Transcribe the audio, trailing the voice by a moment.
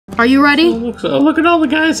Are you ready? Look at all the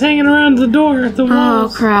guys hanging around the door at the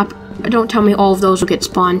walls. Oh, crap. Don't tell me all of those will get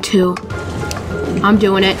spawned, too. I'm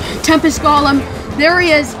doing it. Tempest Golem. There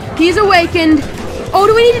he is. He's awakened. Oh,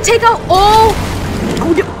 do we need to take out all...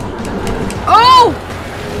 Oh!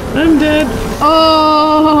 I'm dead.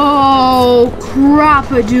 Oh,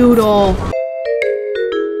 crap-a-doodle.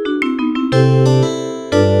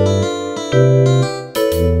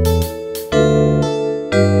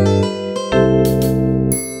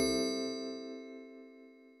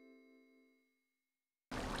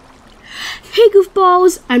 Hey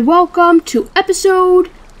goofballs, and welcome to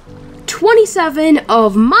episode 27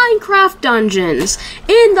 of Minecraft Dungeons.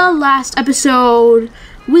 In the last episode,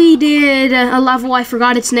 we did a level, I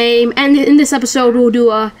forgot its name, and in this episode we'll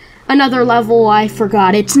do another level, I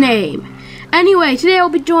forgot its name. Anyway, today I'll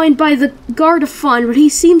be joined by the Guard of Fun, but he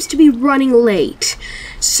seems to be running late.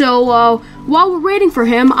 So, while we're waiting for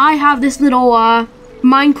him, I have this little,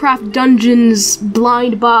 Minecraft Dungeons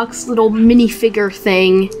blind box little minifigure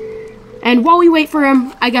thing. And while we wait for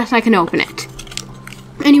him, I guess I can open it.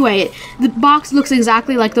 Anyway, the box looks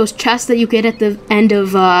exactly like those chests that you get at the end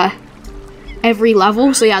of every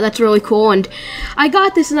level. So yeah, that's really cool. And I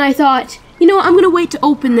got this and I thought, you know what, I'm going to wait to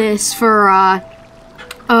open this for a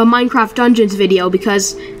Minecraft Dungeons video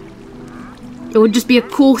because it would just be a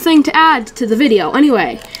cool thing to add to the video.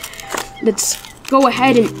 Anyway, let's go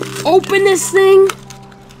ahead and open this thing.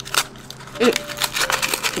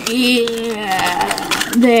 Yeah.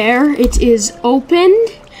 There, it is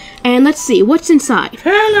opened, and let's see, what's inside?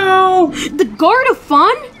 Hello! The Guard of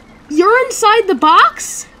Fun? You're inside the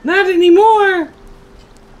box? Not anymore!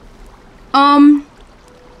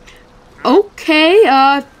 Okay,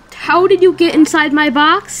 how did you get inside my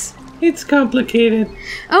box? It's complicated.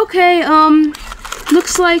 Okay,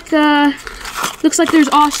 looks like there's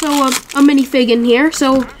also a minifig in here,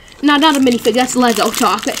 so, not a minifig, that's Lego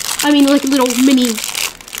talk. I mean, like a little mini...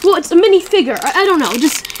 Well, it's a minifigure. I don't know.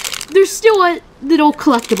 Just there's still a little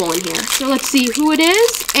collectible in here. So let's see who it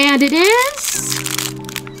is. And it is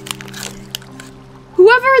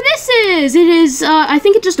whoever this is. It is. I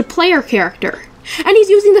think it's just a player character, and he's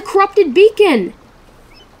using the corrupted beacon.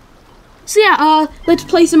 So yeah. Let's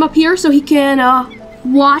place him up here so he can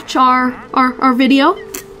watch our video.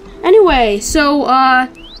 Anyway, so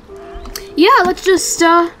yeah. Let's just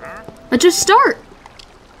start.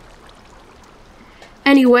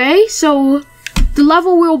 Anyway, so the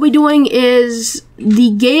level we'll be doing is the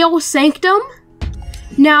Gale Sanctum.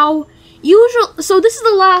 Now, so this is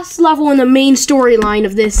the last level in the main storyline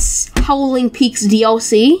of this Howling Peaks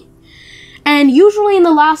DLC. And usually in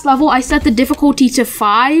the last level, I set the difficulty to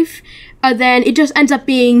 5, then it just ends up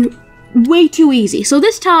being way too easy. So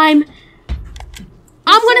this time,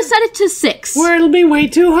 I'm gonna set it to 6. Where it'll be way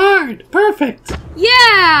too hard. Perfect.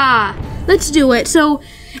 Yeah! Let's do it. So...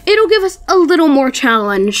 it'll give us a little more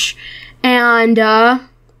challenge, and,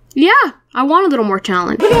 yeah, I want a little more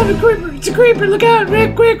challenge. Look out, a creeper! It's a creeper! Look out!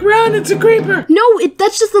 Rick, quick, run! It's a creeper! No,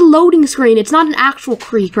 that's just the loading screen. It's not an actual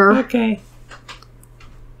creeper. Okay.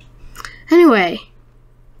 Anyway.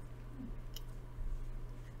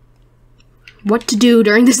 What to do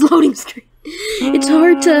during this loading screen? It's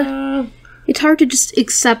hard to just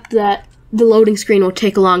accept that the loading screen will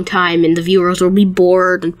take a long time and the viewers will be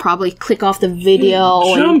bored and probably click off the video.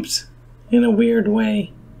 It jumps in a weird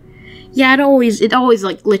way. Yeah, it always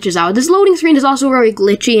like glitches out. This loading screen is also very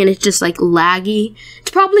glitchy and it's just like laggy. It's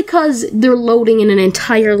probably because they're loading in an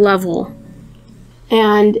entire level.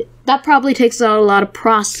 And that probably takes out a lot of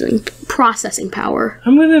processing power.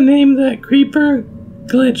 I'm gonna name that creeper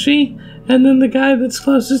Glitchy, and then the guy that's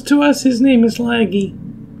closest to us, his name is Laggy.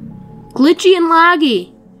 Glitchy and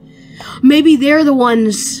Laggy. Maybe they're the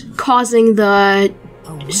ones causing the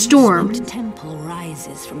storm. A temple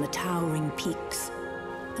rises from the towering peaks,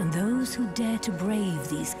 and those who dare to brave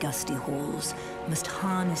these gusty halls must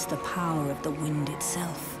harness the power of the wind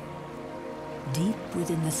itself. Deep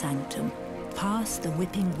within the sanctum, past the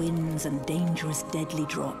whipping winds and dangerous deadly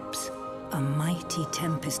drops, a mighty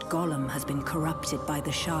Tempest Golem has been corrupted by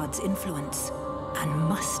the shard's influence and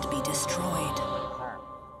must be destroyed.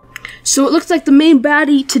 So it looks like the main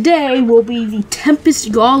baddie today will be the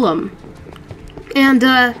Tempest Golem. And,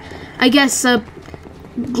 I guess,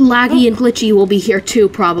 Laggy and Glitchy will be here too,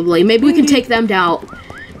 probably. Maybe we can take them down.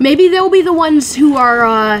 Maybe they'll be the ones who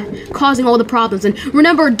are, causing all the problems. And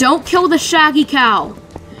remember, don't kill the Shaggy Cow.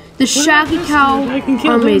 The Shaggy Cow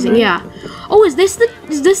are amazing, yeah. Oh, is this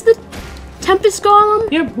the Tempest Golem?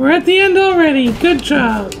 Yep, we're at the end already. Good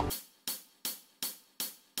job.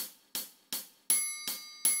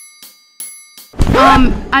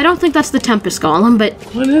 I don't think that's the Tempest Golem, but...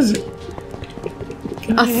 What is it?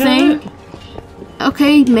 A thing?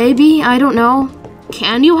 Okay, maybe. I don't know.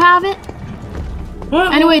 Can you have it? Uh-oh.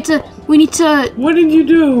 Anyway, we need to... What did you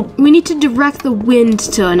do? We need to direct the wind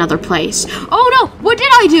to another place. Oh no! What did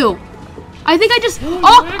I do? I think I just...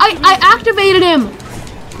 I activated him!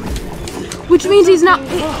 Which means he's not...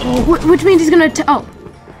 Which means he's gonna... Oh.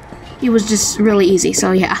 It was just really easy,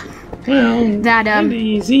 so yeah. Well, that, kinda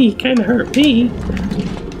easy. He kinda hurt me.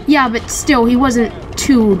 Yeah, but still, he wasn't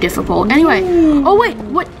too difficult. Anyway. Oh wait,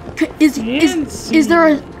 what... Is there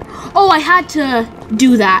a... Oh, I had to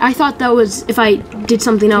do that. I thought that was... If I did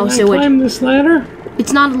something else, it would... Can I climb this ladder?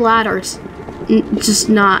 It's not a ladder. It's just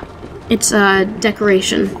not... It's a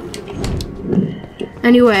decoration.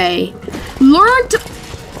 Anyway. Learn to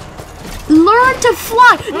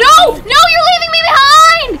fly! No! No, you're leaving me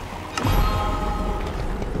behind!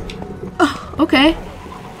 Okay.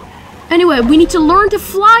 Anyway, we need to learn to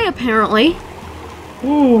fly, apparently.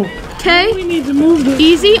 Ooh. Okay. We need to move this.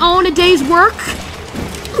 Easy on a day's work.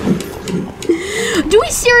 Do we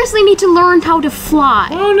seriously need to learn how to fly?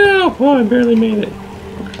 Oh no! Oh, I barely made it.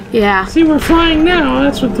 Yeah. See, we're flying now.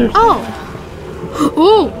 That's what they're saying. Oh.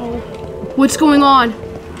 Ooh. What's going on?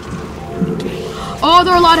 Oh,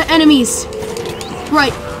 there are a lot of enemies.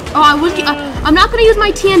 Right. Oh, I'm not gonna use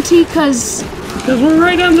my TNT because we're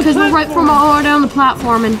right on the platform. Because we're right on the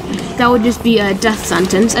platform, and that would just be a death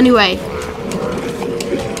sentence. Anyway.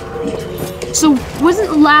 So wasn't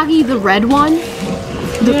Laggy the red one?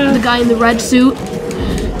 The guy in the red suit.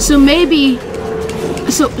 So maybe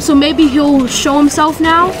he'll show himself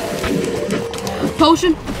now.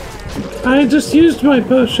 Potion. I just used my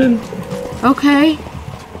potion. Okay.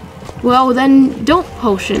 Well, then don't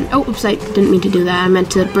potion. Oh, oops, I didn't mean to do that. I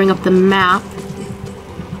meant to bring up the map.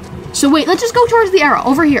 So wait, let's just go towards the arrow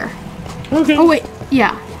over here. Okay. Oh wait,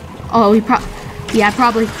 yeah. Oh,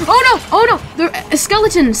 probably. Oh no, they're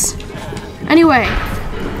skeletons. Anyway.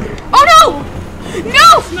 Oh no!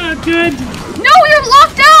 No! That's not good. No, you're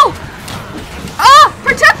locked out! Ah!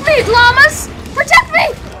 Protect me, llamas! Protect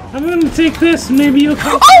me! I'm gonna take this, and maybe you'll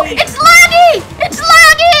come. Oh, it's laggy! It's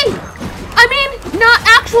laggy! I mean, not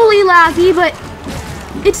actually laggy, but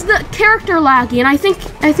it's the character laggy, and I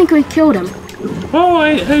think we killed him. Oh,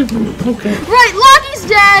 okay. Right, Laggy's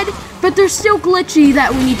dead, but there's still Glitchy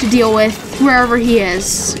that we need to deal with wherever he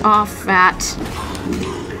is off at.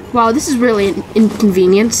 Wow, this is really an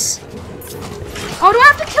inconvenience. Oh, do I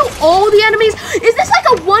have to kill all the enemies? Is this like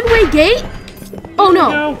a one-way gate? Oh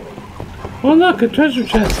no. Oh look, a treasure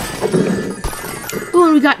chest. Oh,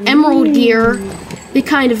 and we got emerald gear. They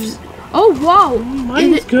kind of... Oh, wow.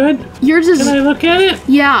 Mine's good. Yours is... Can I look at it?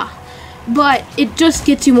 Yeah. But it just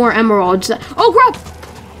gets you more emeralds. Oh, crap!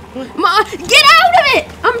 Get out of it!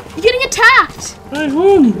 I'm getting attacked! By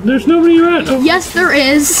whom? There's nobody around. Oh. Yes, there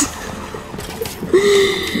is.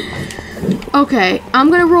 Okay, I'm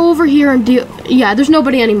gonna roll over here and do... Yeah, there's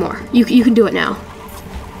nobody anymore. You can do it now.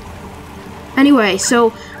 Anyway,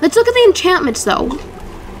 so let's look at the enchantments, though.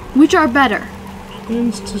 Which are better?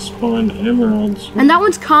 Chance to spawn emeralds. And that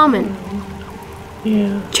one's common.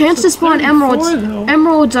 Yeah. Chance to spawn emeralds. Though.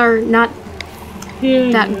 Emeralds are not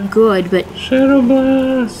that good, but... Shadow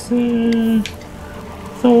Blast,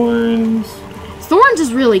 Thorns. Thorns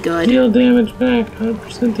is really good. Deal damage back,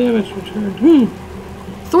 100% damage returned.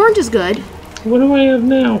 Thorns is good. What do I have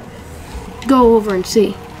now? Go over and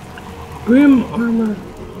see. Grim Armor.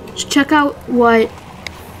 Just check out what...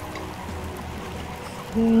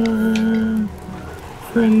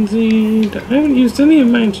 Frenzied. I haven't used any of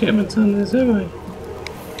my enchantments on this, have I?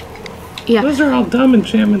 Yeah. Those are all dumb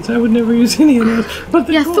enchantments. I would never use any of those. But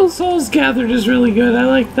the Gold Souls Gathered is really good. I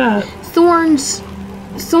like that. Thorns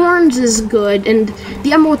is good, and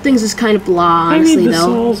the emerald things is kind of blah, honestly, I need the though.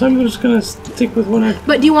 souls. I'm just gonna stick with what I...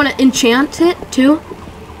 But do you want to enchant it, too?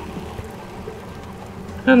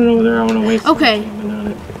 I don't know whether I want to waste okay. enchantment on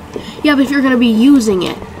it. Yeah, but if you're gonna be using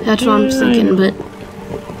it, that's what I'm thinking, but...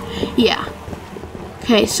 Yeah.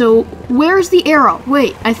 Okay, so where's the arrow?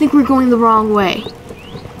 Wait, I think we're going the wrong way.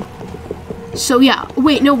 So yeah,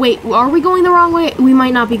 wait, are we going the wrong way? We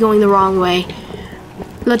might not be going the wrong way.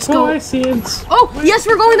 Let's go. Oh, I see it. Oh, yes,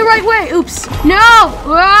 we're going the right way. Oops. No!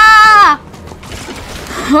 Ah!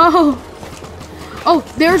 Oh,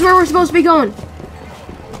 there's where we're supposed to be going.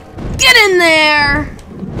 Get in there!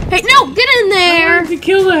 Hey, no, get in there! I wanted to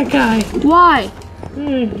kill that guy. Why?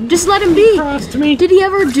 Just let him be. He crossed me. Did he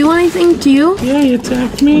ever do anything to you? Yeah, he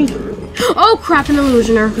attacked me. Oh, crap, an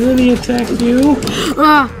illusioner. And then he attacked you.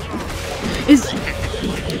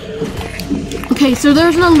 Okay, so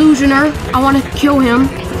there's an illusioner. I want to kill him.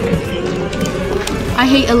 I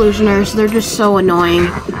hate illusioners. They're just so annoying.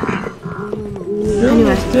 You're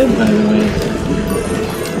almost dead, by the way.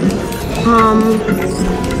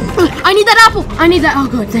 I need that apple. I need that. Oh,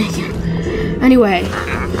 good. Thank you. Anyway,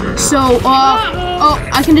 so, oh,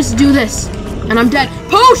 I can just do this. And I'm dead.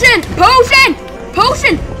 Potion! Potion!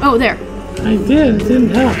 Potion! Oh, there. I did. It didn't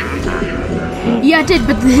help. Yeah, it did,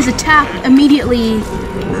 but his attack immediately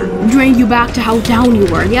drained you back to how down you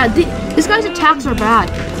were. Yeah, this guy's attacks are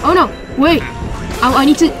bad. Oh, no. Wait. I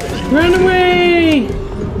need to... Run away!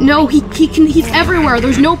 No, he's everywhere.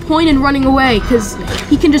 There's no point in running away, because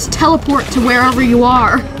he can just teleport to wherever you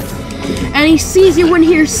are. And he sees you when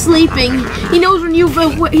you're sleeping. He knows when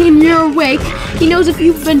you're awake. He knows if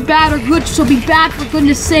you've been bad or good, so be bad for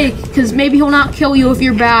goodness sake, because maybe he'll not kill you if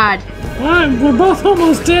you're bad. We're both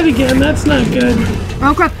almost dead again. That's not good.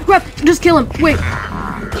 Oh, crap. Just kill him. Wait.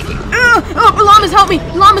 Oh, llamas, help me.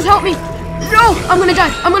 Llamas, help me. No, I'm gonna die.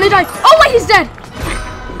 Oh, wait, he's dead.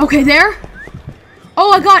 Okay, there.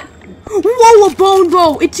 Oh, I got... Whoa, a bone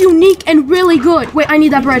bow. It's unique and really good. Wait, I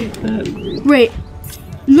need that bread. Wait.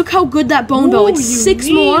 Look how good that bone bow. It's 6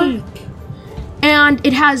 more. And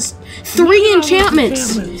it has 3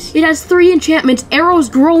 enchantments. It has 3 enchantments. Arrows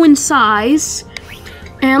grow in size.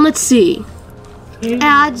 And let's see.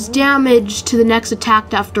 Adds damage to the next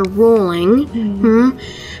attack after rolling.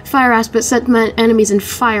 Fire aspect set enemies in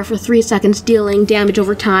fire for 3 seconds, dealing damage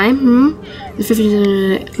over time.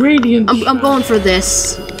 Radiant. I'm going for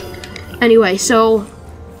this. Anyway, so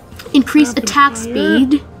increase attack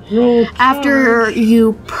speed. After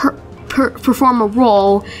you perform a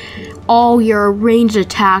roll, all your ranged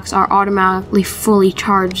attacks are automatically fully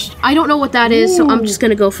charged. I don't know what that is, so I'm just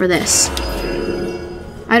gonna go for this.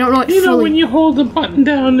 I don't know what You know when you hold the button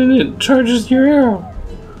down and it charges your arrow.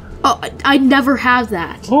 Oh, I never have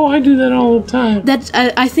that. Oh, I do that all the time. That's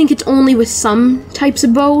I think it's only with some types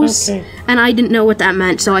of bows, and I didn't know what that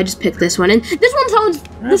meant, so I just picked this one. And this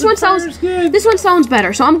one sounds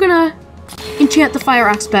better. So I'm gonna enchant the fire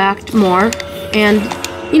aspect more. And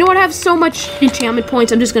you know what? I have so much enchantment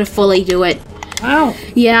points. I'm just gonna fully do it. Wow.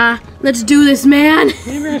 Yeah, let's do this, man.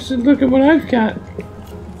 Maybe I should look at what I've got.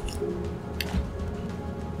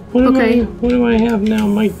 What do I have now?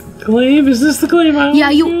 My glaive? Is this the glaive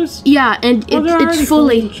I use? Yeah, and it's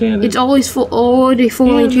fully enchanted. It's always already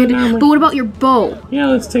fully enchanted. But what about your bow? Yeah,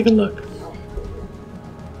 let's take a look.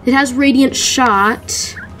 It has radiant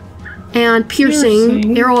shot and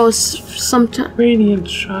piercing. Arrows sometimes. Radiant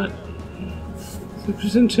shot. So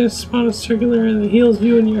percent chance to spawn a circular and it heals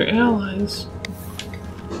you and your allies.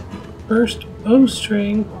 Burst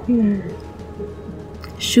bowstring.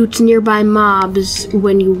 Shoots nearby mobs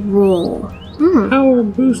when you roll. Power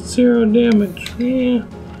boost 0 damage. Yeah.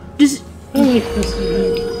 I like this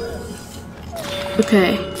one.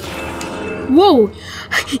 Okay. Whoa!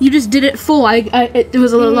 You just did it full. It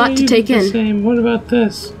was a lot to take in. Same. What about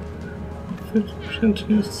this? 50%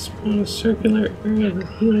 chance to spawn a circular area that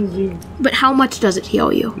heals you. But how much does it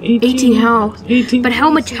heal you? 18 health. 18. But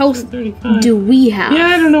how much health 35. do we have? Yeah,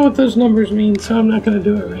 I don't know what those numbers mean, so I'm not going to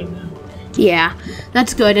do it right now. Yeah,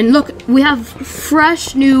 that's good. And look, we have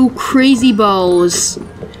fresh new crazy bows.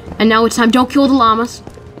 And now it's time. Don't kill the llamas.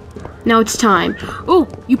 Now it's time. Oh,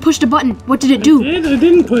 you pushed a button. What did it do? I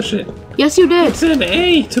didn't push it. Yes, you did. It said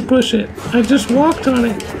A to push it. I just walked on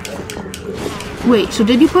it. Wait, so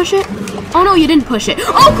did you push it? Oh no, you didn't push it.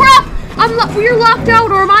 Oh crap! You're locked out,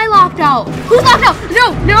 or am I locked out? Who's locked out?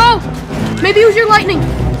 No! Maybe use your lightning.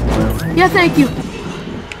 Yeah, thank you.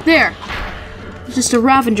 There. Just a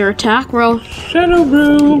Ravager attack, bro. Shadow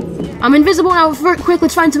Brew. I'm invisible now. Quick,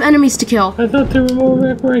 let's find some enemies to kill. I thought there were more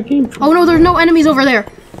back where I came from. Oh no, there's no enemies over there.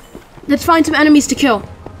 Let's find some enemies to kill.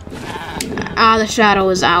 Ah, the shadow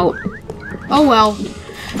is out. Oh well.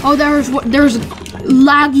 Oh, there's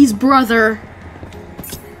Laggy's brother.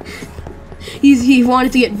 He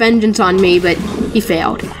wanted to get vengeance on me, but he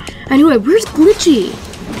failed. Anyway, where's Glitchy?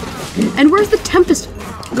 And where's the Tempest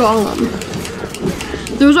Golem?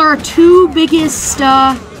 Those are our 2 biggest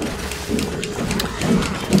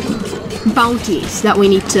bounties that we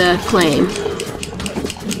need to claim.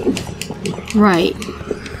 Right.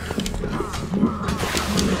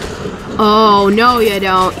 Oh, no you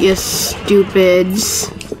don't, you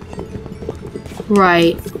stupids.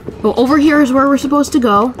 Right. Well, over here is where we're supposed to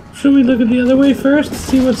go. Should we look at the other way first to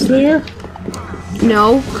see what's there?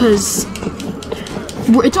 No, because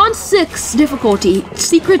it's on 6 difficulty.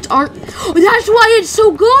 Secrets aren't... Oh, that's why it's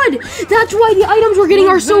so good! That's why the items we're getting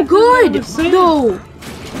are so good! No.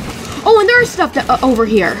 Oh, and there's stuff that, over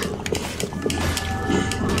here.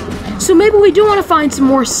 So maybe we do want to find some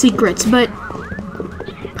more secrets, but...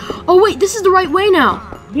 Oh wait, this is the right way now.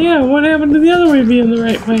 Yeah, what happened to the other way being the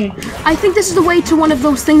right way? I think this is the way to one of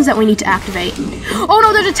those things that we need to activate. Oh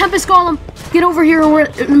no, there's a Tempest Golem! Get over here, or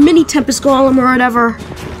a mini Tempest Golem or whatever.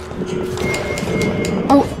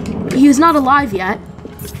 Oh, he's not alive yet.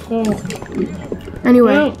 Oh.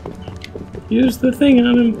 Anyway. Well, use the thing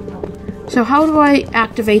on him. So how do I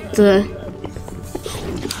activate the...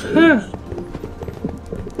 Huh.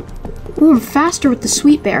 Ooh, I'm faster with the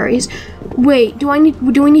sweet berries. Wait, do we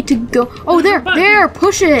need to go? Oh, there,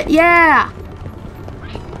 push it, yeah.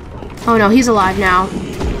 Oh no, he's alive now.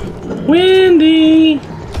 Windy.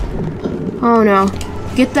 Oh no,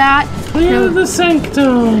 get that. Clear the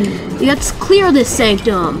sanctum. Let's clear this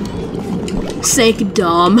sanctum.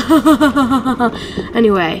 Sanctum.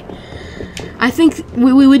 Anyway, I think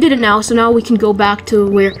we did it now, so now we can go back to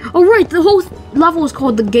where. Oh right, the whole level is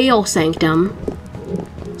called the Gale Sanctum.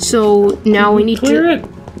 So now we need to clear it.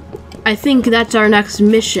 I think that's our next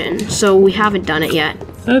mission, so we haven't done it yet.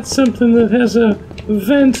 That's something that has a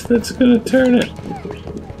vent that's gonna turn it.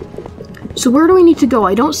 So where do we need to go?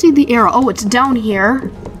 I don't see the arrow. Oh, it's down here.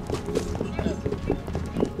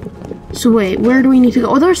 So wait, where do we need to go?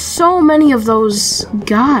 Oh, there's so many of those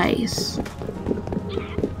guys.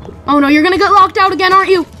 Oh no, you're gonna get locked out again, aren't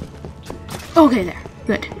you? Okay, there.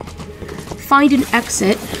 Good. Find an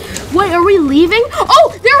exit. Wait, are we leaving?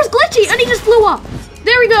 Oh, there was Glitchy, and he just flew up.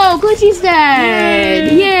 There we go, Glitchy's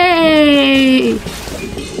dead. Yay!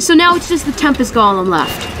 So now it's just the Tempest Golem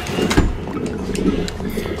left.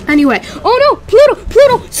 Anyway, oh no,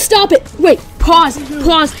 Pluto, stop it. Wait, pause.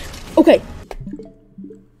 Okay.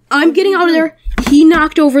 I'm getting out of there. He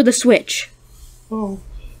knocked over the switch. Oh.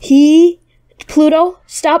 Pluto,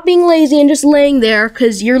 stop being lazy and just laying there,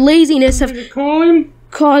 because your laziness have... Call him?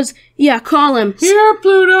 Yeah, call him. Here,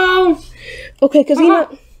 Pluto! Okay, because Come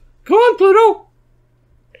on, Pluto!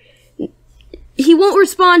 He won't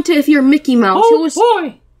respond to if you're Mickey Mouse. Oh,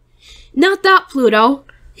 boy! Not that Pluto.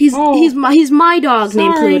 He's my dog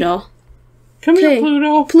named Pluto. Come here,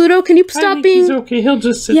 Pluto. Pluto, can you stop being... He's okay. He'll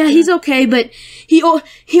just sit Yeah, there. he's okay, but he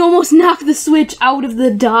almost knocked the switch out of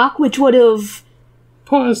the dock, which would have...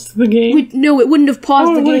 Paused the game. No, it wouldn't have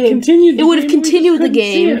paused the game. It would have continued the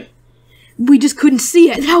game. We just couldn't see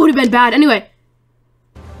it. That would have been bad. Anyway.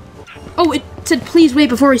 Oh, it said please wait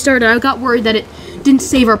before we started. I got worried that it didn't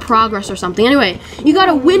save our progress or something. Anyway, you got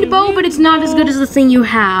a wind bow, but it's not as good as the thing you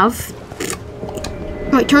have.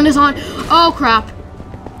 Wait, turn this on. Oh, crap.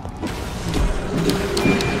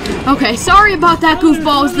 Okay, sorry about that,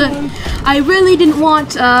 goofballs. I really didn't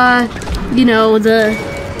want, you know, the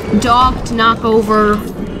dog to knock over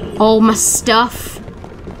all my stuff.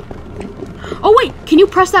 Oh, wait, can you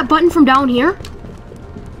press that button from down here?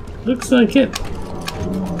 Looks like it.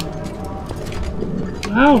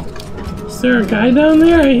 Wow. Is there a guy down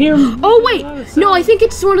there? I hear him. Oh, wait. No, I think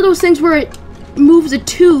it's one of those things where it moves a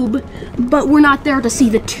tube, but we're not there to see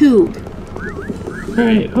the tube.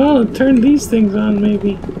 Alright, well, turn these things on,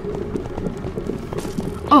 maybe.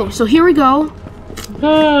 Oh, so here we go.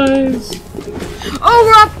 Guys. Oh,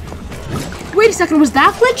 we're up. Wait a second, was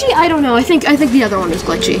that glitchy? I don't know. I think the other one was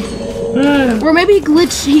glitchy. Or maybe he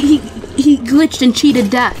glitched. He glitched and cheated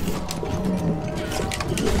death.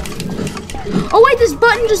 Oh wait, this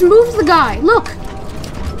button just moves the guy. Look.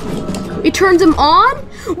 It turns him on.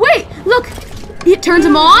 Wait, look. It turns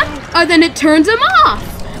him on. Then it turns him off.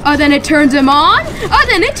 Then it turns him on.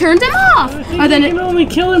 Then it turns him off. Then you can only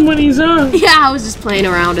kill him when he's on. Yeah, I was just playing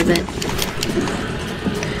around with it.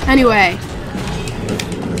 Anyway,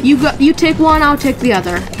 you take one, I'll take the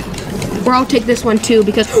other. Or I'll take this one too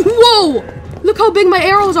because whoa! Look how big my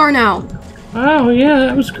arrows are now. Wow, yeah,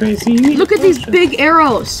 that was crazy. Look at these big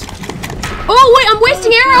arrows. Oh wait, I'm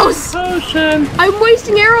wasting arrows. Potion. I'm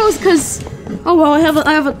wasting arrows because oh well, I have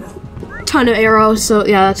a ton of arrows, so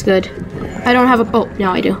yeah, that's good. I don't have a oh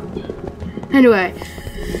now I do. Anyway,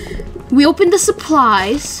 we opened the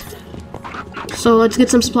supplies. So let's get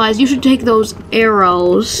some supplies. You should take those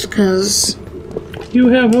arrows, because... You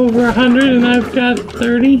have over 100 and I've got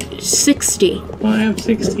 30? 60. Well, I have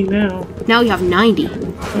 60 now. Now you have 90.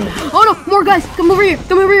 Oh no, more guys! Come over here!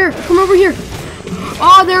 Come over here! Come over here!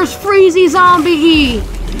 Oh, there's Freezy Zombie!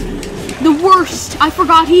 The worst! I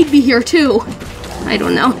forgot he'd be here too. I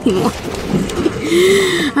don't know anymore.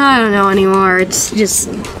 I don't know anymore. It's just...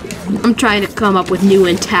 I'm trying to come up with new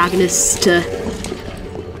antagonists to...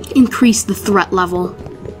 increase the threat level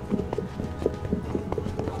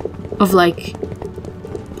of like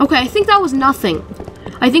okay, I think that was nothing.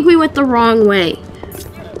 I think we went the wrong way.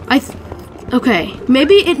 Okay,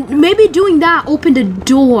 maybe doing that opened a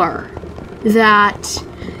door that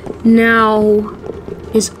now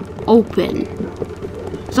is open.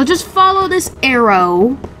 So just follow this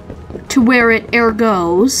arrow to where it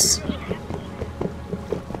goes.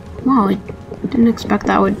 Wow, I didn't expect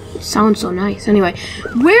that would sound so nice. Anyway,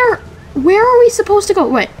 where are we supposed to go?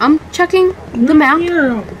 Wait, I'm checking the map.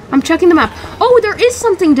 I'm checking the map. Oh, there is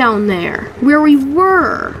something down there where we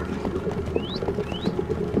were.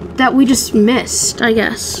 That we just missed, I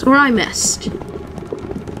guess. Or I missed.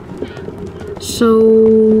 So...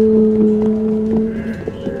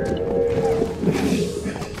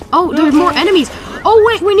 Oh, there's more enemies.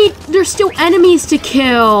 Oh, wait, there's still enemies to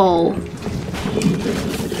kill.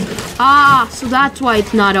 Ah, so that's why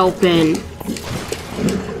it's not open.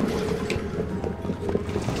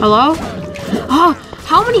 Hello? Oh,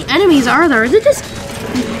 how many enemies are there? Is it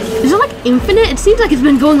like infinite? It seems like it's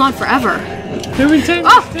been going on forever. Every time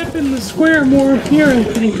you step in the square, more appear, I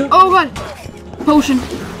think. Oh god. Potion.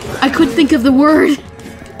 I couldn't think of the word.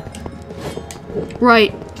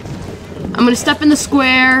 Right. I'm gonna step in the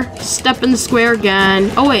square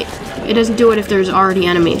again. Oh wait, it doesn't do it if there's already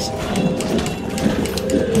enemies.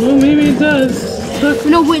 Well, maybe it does.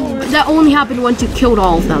 No, wait, that only happened once you killed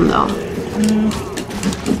all of them, though.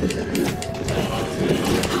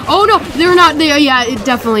 Oh no, they're not there. Yeah, it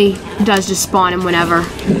definitely does just spawn them whenever.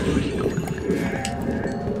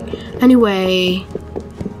 Anyway.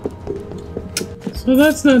 So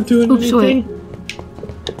that's not doing anything. Wait.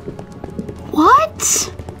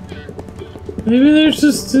 What? Maybe there's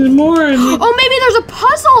just more. Oh, maybe there's a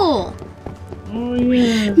puzzle. Oh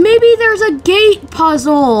yeah. Maybe there's a gate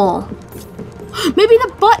puzzle. Maybe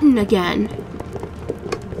the button again.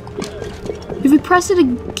 If we press it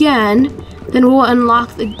again, then we'll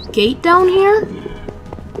unlock the gate down here?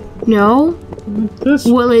 No?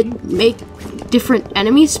 Will it make different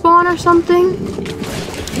enemies spawn or something?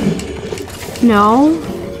 No?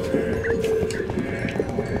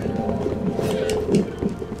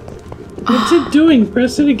 What's it doing?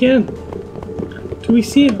 Press it again. Do we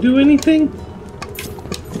see it do anything?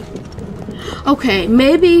 Okay,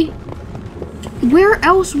 maybe... Where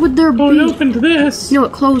else would there be? Oh, it opened this. No,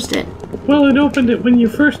 it closed it. Well, it opened it when you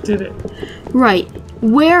first did it. Right.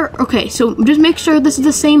 Where... Okay, so just make sure this is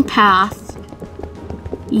the same path.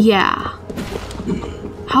 Yeah.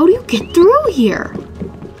 How do you get through here?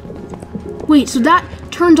 Wait, so that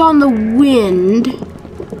turned on the wind.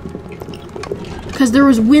 Because there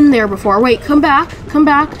was wind there before. Wait, come back. Come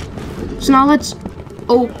back. So now let's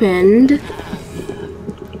opened.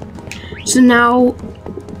 So now...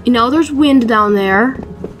 You know, there's wind down there.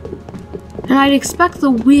 And I'd expect the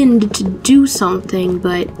wind to do something,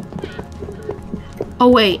 but... Oh,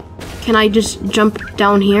 wait. Can I just jump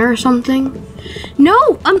down here or something?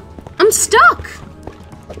 No! I'm stuck!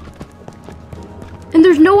 And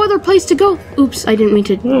there's no other place to go. Oops, I didn't mean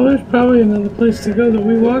to... Well, there's probably another place to go that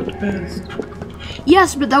we walked past.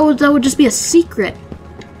 Yes, but that would just be a secret.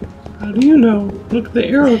 How do you know? Look, the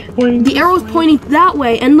arrow's pointing... The arrow's pointing that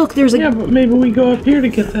way, and look, there's a... Yeah, but maybe we go up here to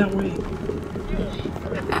get that way.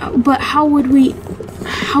 But how would we...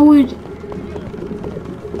 How would...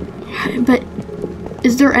 But...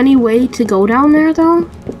 Is there any way to go down there, though?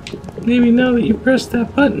 Maybe now that you press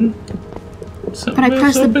that button. But I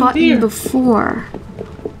pressed the button before.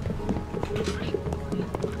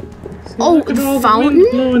 See, oh, the fountain? The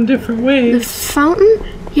wind blowing different ways. The fountain?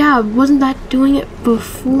 Yeah, wasn't that doing it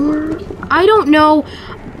before? I don't know.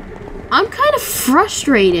 I'm kind of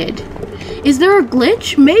frustrated. Is there a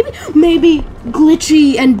glitch? Maybe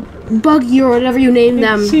glitchy and buggy or whatever you name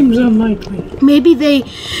them. It seems unlikely. Maybe they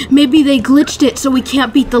glitched it so we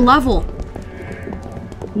can't beat the level.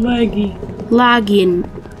 Laggy. Laggy and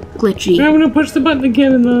glitchy. I'm gonna push the button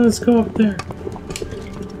again and then let's go up there.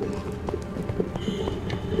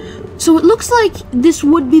 So it looks like this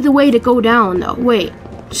would be the way to go down, though. Wait.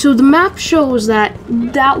 So the map shows that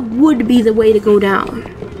that would be the way to go down.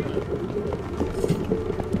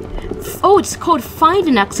 Oh, it's called find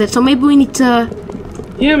an exit, so maybe we need to...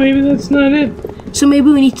 Yeah, maybe that's not it. So maybe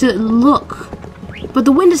we need to look. But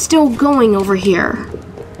the wind is still going over here.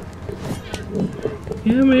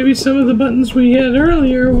 Yeah, maybe some of the buttons we had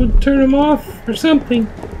earlier would turn them off or something.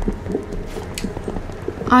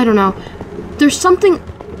 I don't know. There's something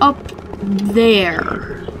up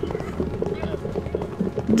there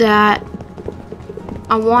that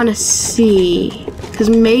I want to see. Because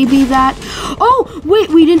maybe that... Oh, wait,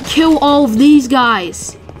 we didn't kill all of these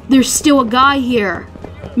guys. There's still a guy here.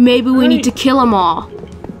 Maybe we need to kill them all.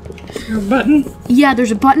 Is there a button? Yeah,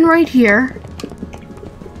 there's a button right here.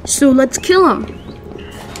 So let's kill him.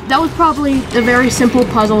 That was probably a very simple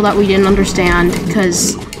puzzle that we didn't understand.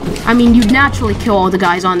 Because, I mean, you'd naturally kill all the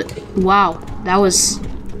guys on... Wow, that was...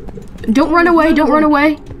 Don't run away, don't run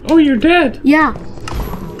away. Oh, you're dead. Yeah.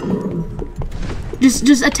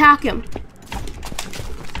 Just attack him.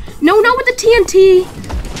 No, not with the TNT.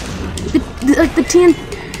 The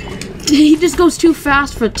TNT. He just goes too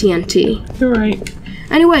fast for TNT. You're right.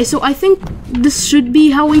 Anyway, so I think this should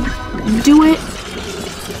be how we do it.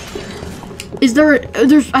 Is there?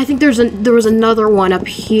 I think there was another one up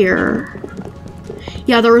here.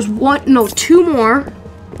 Yeah, there was one. No, two more.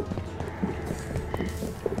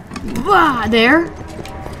 Bah, there.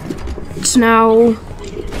 So now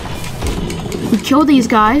we kill these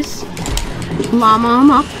guys. Llama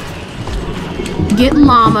them up. Get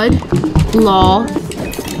llamaed. Lol.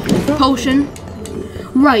 Potion.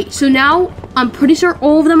 Right. So now I'm pretty sure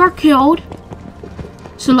all of them are killed.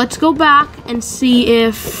 So let's go back and see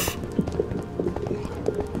if...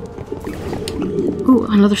 Ooh,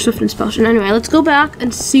 another swiftness potion. Anyway, let's go back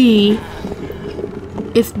and see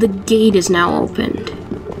if the gate is now opened.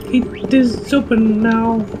 It is open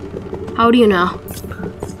now. How do you know?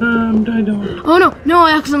 I don't. Oh no, no,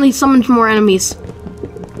 I accidentally summoned more enemies.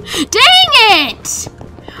 Dang it!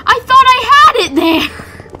 I thought I had it there!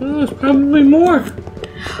 Well, there's probably more.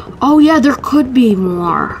 Oh yeah, there could be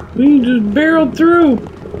more. We just barreled through.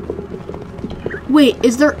 Wait,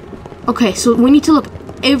 is there... Okay, so we need to look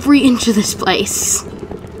every inch of this place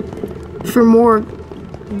for more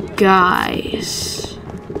guys.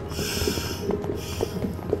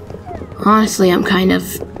 Honestly, I'm kind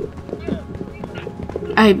of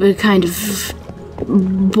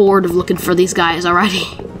bored of looking for these guys already.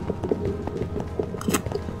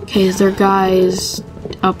 Okay, is there guys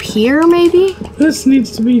up here, maybe? This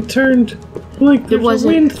needs to be turned. Like there's a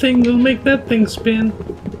wind thing that'll make that thing spin.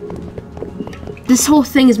 This whole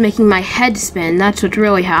thing is making my head spin. That's what's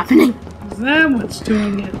really happening. Is that what's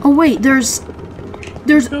doing it? Oh wait, there's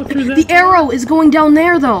the arrow is going down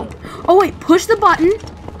there though. Oh wait, push the button.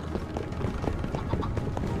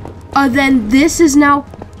 Then this is now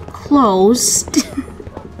closed.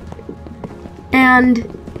 And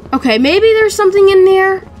okay, maybe there's something in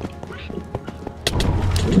there.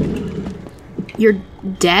 You're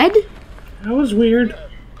dead? That was weird.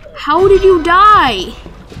 How did you die?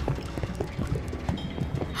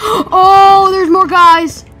 Oh, there's more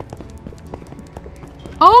guys.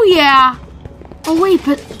 Oh yeah. Oh wait,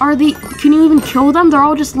 but are they... Can you even kill them? They're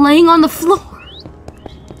all just laying on the floor.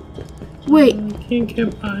 Wait. You can't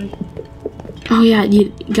get by. Oh yeah,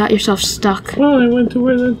 you got yourself stuck. Well, I went to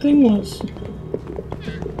where the thing was.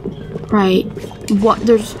 Right. What?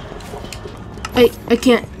 There's... I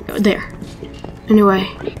can't... There. Anyway.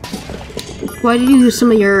 Why did you use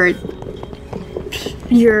some of your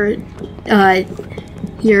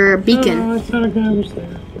beacon? Oh, I thought a guy was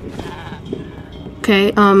there.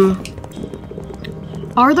 Okay,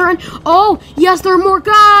 are there any? Oh, yes, there are more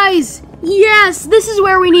guys! Yes, this is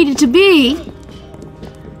where we needed to be.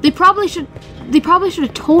 They probably should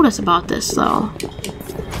have told us about this, though.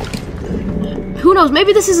 Who knows?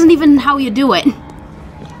 Maybe this isn't even how you do it.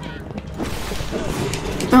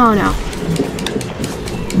 Oh, no.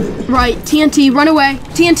 Right, TNT, run away.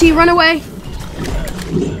 TNT, run away.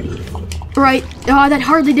 Right. Oh, that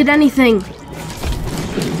hardly did anything.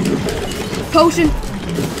 Potion.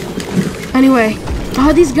 Anyway.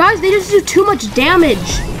 Oh, these guys, they just do too much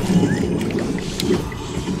damage.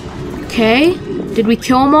 Okay. Did we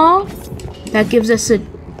kill them all? That gives us a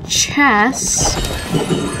chest.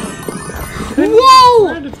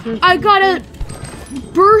 Whoa! I got a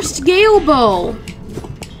burst gale bow.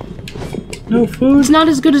 No food? It's not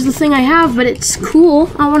as good as the thing I have, but it's cool.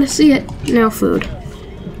 I want to see it. No food.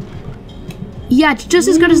 Yeah, it's just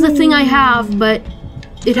as good as the thing I have, but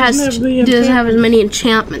it doesn't have as many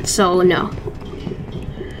enchantments, so no.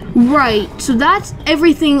 Right, so that's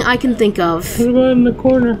everything I can think of. What about in the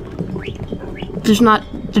corner? There's not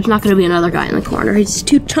gonna be another guy in the corner. He's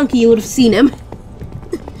too chunky, you would have seen him.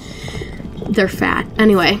 They're fat.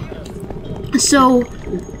 Anyway. So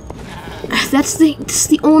that's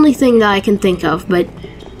the only thing that I can think of, but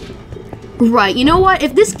right, you know what?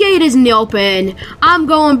 If this gate isn't open, I'm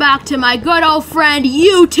going back to my good old friend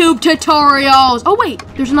YouTube tutorials. Oh wait,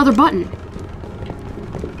 there's another button.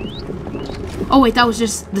 Oh wait, that was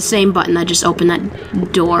just the same button that just opened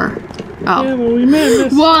that door. Oh. Yeah, well, we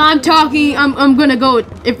missed. Well, I'm gonna go,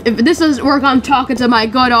 if this doesn't work, I'm talking to my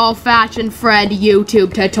good old-fashioned friend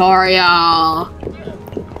YouTube tutorial.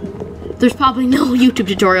 There's probably no YouTube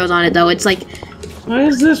tutorials on it, though. It's like... Why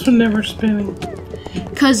is this one never spinning?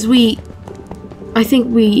 Because I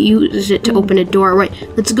think we use it to open a door. Right,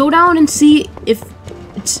 let's go down and see if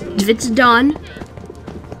it's done.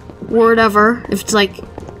 Or whatever. If the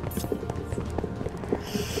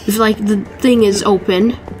thing is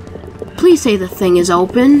open. Please say the thing is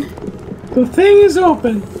open. The thing is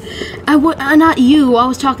open. Not you. I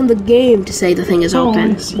was talking the game to say the thing is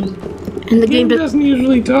open. I see. And the game doesn't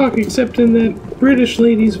usually talk except in that British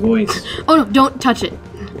lady's voice. Oh no! Don't touch it.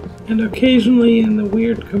 And occasionally in the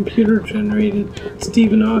weird computer-generated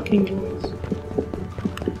Stephen Hawking voice.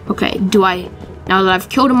 Okay. Do I Now that I've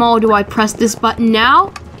killed them all, do I press this button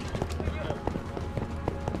now?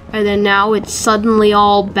 And then now it's suddenly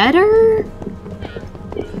all better?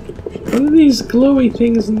 What are these glowy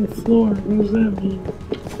things on the floor? What does that mean?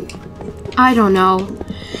 I don't know.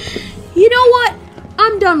 You know what?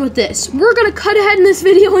 I'm done with this. We're gonna cut ahead in this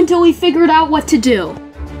video until we figured out what to do.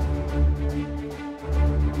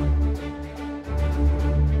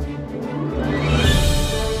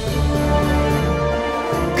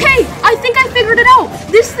 Okay, I think I figured it out.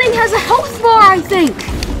 This thing has a health bar, I think.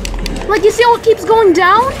 Like, you see how it keeps going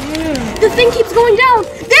down? Yeah. The thing keeps going down.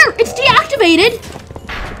 There, it's deactivated.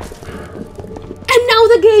 And now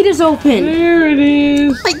the gate is open. There it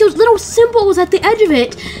is. Like those little symbols at the edge of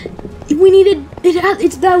it. We needed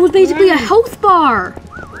that was basically a health bar.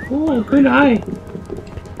 Oh, good eye.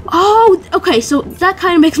 Oh, okay. So that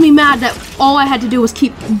kind of makes me mad that all I had to do was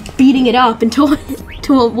keep beating it up until it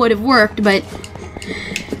would have worked. But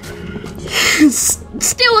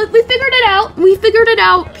still, we figured it out. We figured it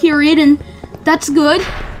out. Period. And that's good.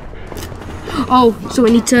 Oh, so I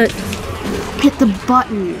need to hit the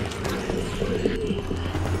button.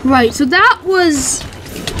 Right, so that was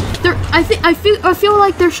there. I feel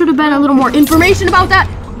like there should have been a little more information about that.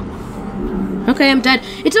 Okay, I'm dead.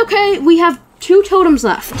 It's okay. We have 2 totems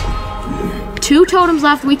left. 2 totems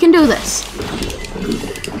left. We can do this.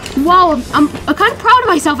 Wow, I'm kind of proud of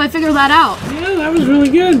myself. I figured that out. Yeah, that was really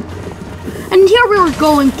good. And here we were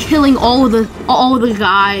going, killing all of the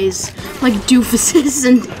guys like doofuses,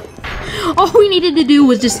 and all we needed to do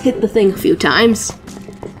was just hit the thing a few times.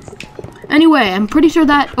 Anyway, I'm pretty sure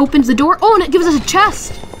that opens the door. Oh, and it gives us a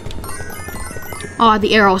chest. Oh,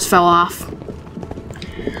 the arrows fell off.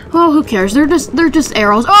 Oh, who cares? They're just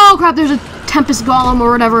arrows. Oh crap! There's a Tempest Golem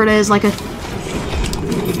or whatever it is, like a.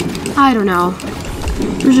 I don't know.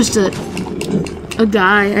 There's just a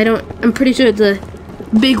guy. I'm pretty sure the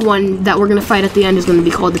big one that we're gonna fight at the end is gonna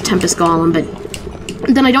be called the Tempest Golem, but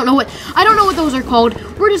then I don't know what those are called.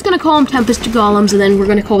 We're just gonna call them Tempest Golems, and then we're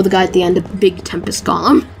gonna call the guy at the end a Big Tempest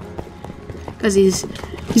Golem. Because he's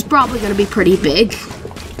probably going to be pretty big.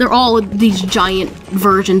 They're all these giant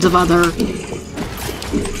versions of other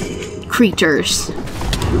creatures.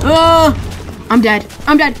 I'm dead.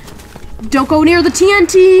 I'm dead. Don't go near the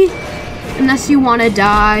TNT unless you want to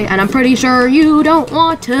die. And I'm pretty sure you don't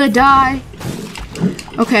want to die.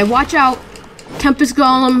 Okay, watch out. Tempest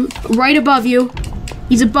Golem right above you.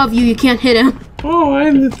 He's above you. You can't hit him. Oh, I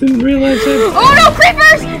didn't realize that. Oh no,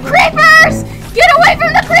 creepers! Creepers! Get away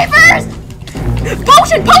from the creepers!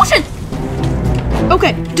 Potion! Potion!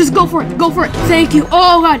 Okay, just go for it. Go for it. Thank you.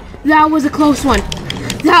 Oh god, that was a close one.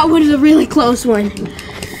 That was a really close one.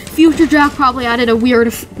 Future Jack probably added a weird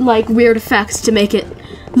effects to make it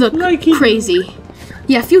look crazy.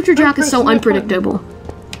 Yeah, Future Jack is so unpredictable.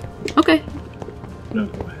 Okay. No.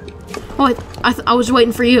 Oh, I was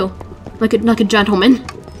waiting for you, like a gentleman.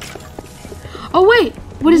 Oh wait,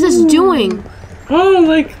 what is this doing? Oh,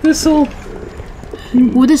 like this'll.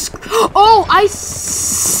 Well, this. Oh,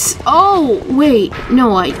 oh, wait.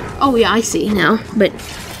 No, oh, yeah, I see now. But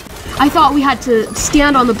I thought we had to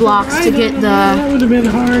stand on the blocks to get the. That would have been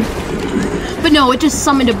hard. But no, it just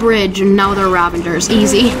summoned a bridge, and now they're Ravengers.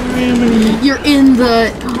 Easy. You're in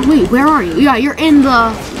the. Oh, wait, where are you? Yeah, you're in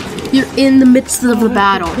the midst of the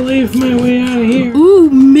battle. I believe my way out of here. Ooh,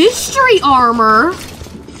 mystery armor.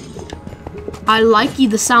 I like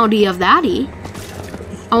the soundy of thatty.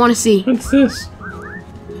 I want to see. What's this?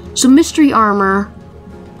 So mystery armor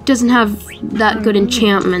doesn't have that good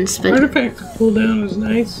enchantments, but Artifact cooldown is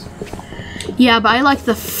nice. yeah, but I like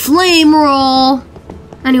the flame roll.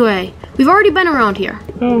 Anyway, we've already been around here,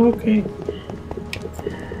 Oh, okay.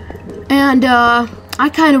 and I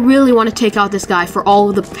kind of really want to take out this guy for all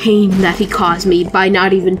of the pain that he caused me by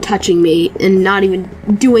not even touching me and not even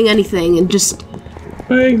doing anything, and just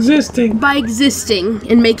By existing.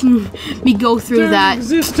 and making me go through that.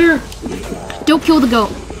 Exister. Don't kill the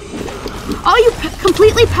goat. Oh, you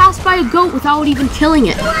completely passed by a goat without even killing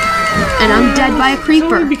it. And I'm dead by a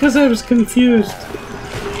creeper. Only because I was confused.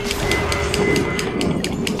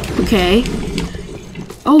 Okay.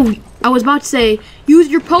 Oh, I was about to say, use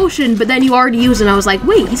your potion, but then you already used it, and I was like,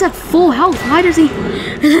 wait, he's at full health. Why does he?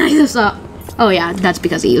 And then I just thought, oh yeah, that's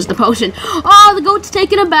because he used the potion. Oh, the goat's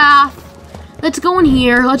taking a bath. Let's go in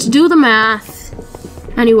here. Let's do the math.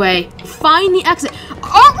 Anyway, find the exit.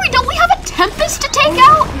 Don't we have a Tempest to take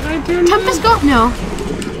out? Tempest go? No.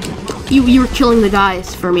 You were killing the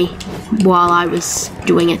guys for me while I was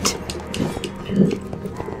doing it.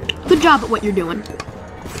 Good job at what you're doing.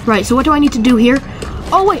 Right, so what do I need to do here?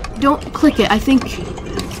 Oh wait, don't click it. I think.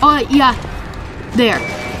 Oh yeah, there.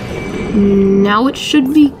 Now it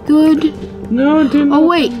should be good. No, it didn't. Oh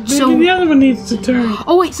wait, Maybe so the other one needs to turn.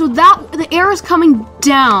 oh wait, so the air is coming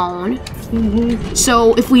down.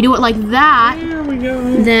 So if we do it like that, There we go.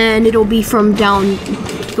 then it'll be from down,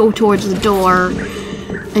 go towards the door,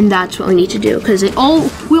 and that's what we need to do. Because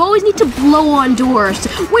we always need to blow on doors.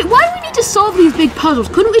 Wait, why do we need to solve these big puzzles?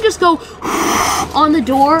 Couldn't we just go on the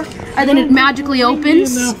door and then it magically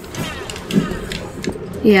opens?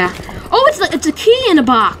 Yeah. Oh, it's a key in a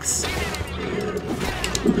box.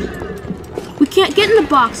 We can't get in the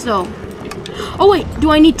box though. Oh wait,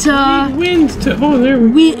 do I need to? Wind to. Oh, there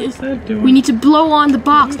we go. What's that doing? We need to blow on the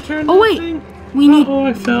box. Oh wait, we need. Oh,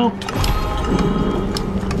 I fell.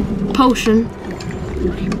 Potion.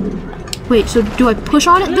 Wait, so do I push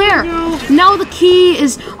on it? There. we go. Now the key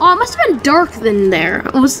is. Oh, it must have been dark then. There.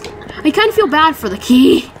 I kind of feel bad for the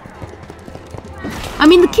key. I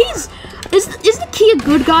mean, the key's. Is the key a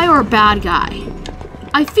good guy or a bad guy?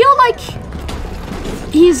 I feel like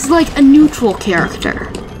he's like a neutral character.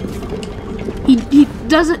 He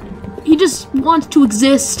doesn't. He just wants to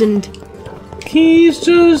exist and. Keys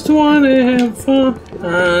just want to have fun.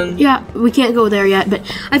 Yeah, we can't go there yet, but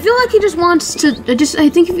I feel like he just wants to. I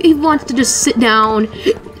think he wants to just sit down,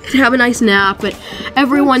 have a nice nap, but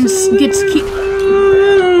everyone gets key.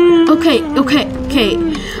 Okay.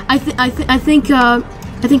 I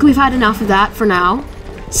think we've had enough of that for now.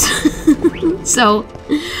 So,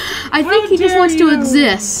 I think he just wants to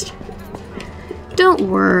exist. Don't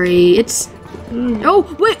worry, it's... Oh,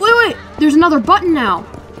 wait! There's another button now.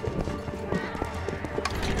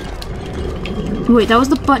 Wait, that was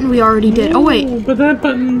the button we already did. Oh, wait. But that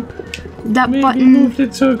button... That maybe button... moved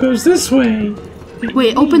it so it goes this way.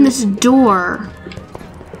 Wait, open this door.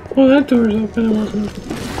 Oh, that door's open. It wasn't.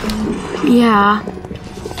 Yeah.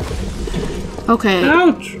 Okay.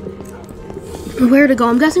 Ouch! Where to go?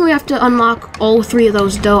 I'm guessing we have to unlock all three of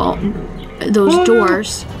those doors.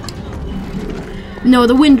 No,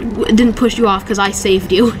 the wind didn't push you off because I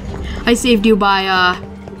saved you. I saved you by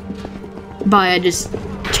just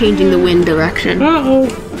changing the wind direction. Uh-oh.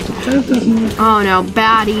 That doesn't work. Oh no,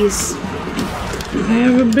 baddies. I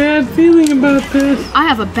have a bad feeling about this. I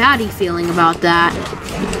have a baddie feeling about that.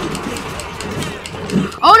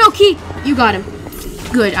 Oh no, Key! You got him.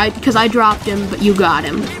 Good, because I dropped him, but you got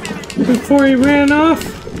him. Before he ran off.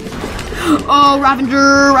 Oh,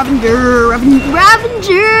 Ravenger!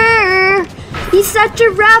 He's such a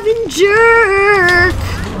Ravenger!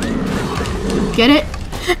 Get it?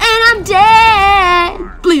 And I'm dead!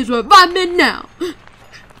 Please revive me now!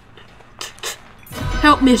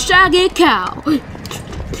 Help me, Shaggy Cow!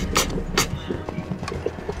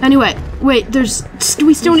 Anyway, wait,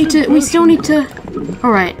 we still need to,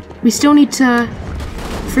 alright, we still need to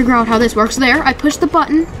figure out how this works. There, I pushed the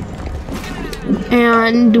button.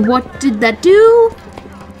 And what did that do?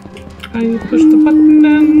 I pushed the button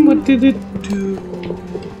and what did it do?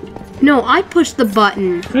 No, I pushed the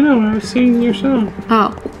button. I know, I was singing your song.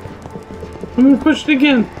 Oh. I'm gonna push it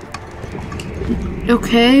again.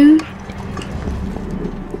 Okay.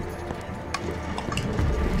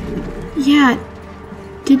 Yeah,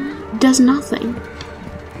 does nothing.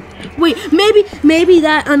 Wait, maybe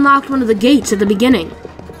that unlocked one of the gates at the beginning.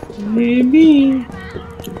 Maybe.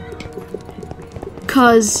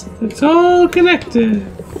 'Cause it's all connected.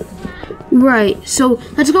 Right, so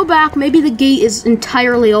let's go back. Maybe the gate is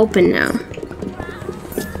entirely open now.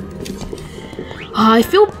 I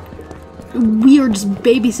feel weird just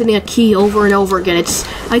babysitting a key over and over again.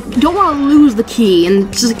 I don't want to lose the key, and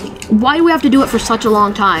it's just like, why do we have to do it for such a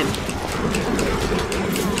long time?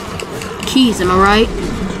 Keys, am I right?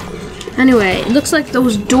 Anyway, it looks like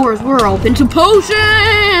those doors were open to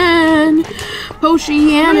potion!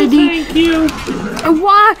 Potionity. Thank you.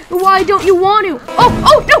 Why don't you want to?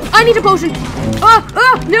 Oh, no, I need a potion.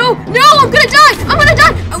 No, I'm gonna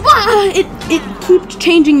die. It keeps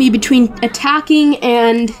changing me between attacking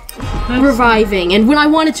and reviving. And when I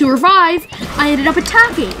wanted to revive, I ended up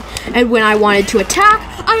attacking. And when I wanted to attack,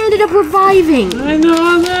 I ended up reviving. I know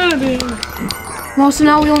how that is. Well, so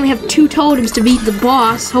now we only have 2 totems to beat the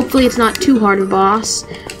boss. Hopefully it's not too hard of a boss.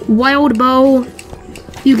 Wild bow.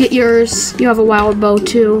 You get yours. You have a wild bow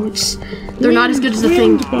too. They're not as good as the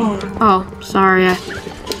thing. Oh, sorry.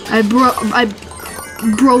 I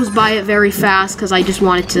brose by it very fast because I just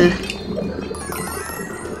wanted to,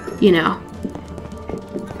 you know.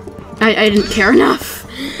 I didn't care enough.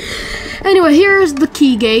 Anyway, here's the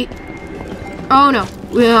key gate. Oh no.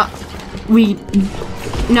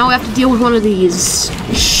 Now we have to deal with one of these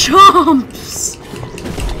chumps.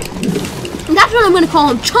 And that's what I'm going to call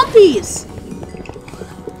them, chumpies.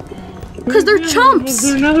 Because they're chumps. Was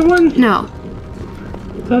there another one? No. I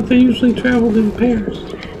thought they usually traveled in pairs.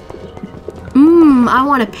 I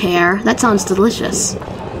want a pear. That sounds delicious.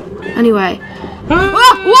 Anyway.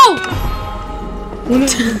 Ah! Whoa!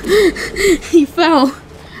 He fell.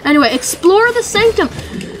 Anyway, explore the sanctum.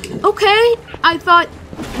 Okay, I thought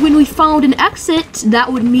when we found an exit,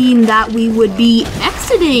 that would mean that we would be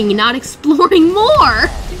exiting, not exploring more.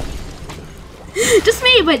 Just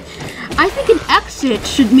me, but I think an exit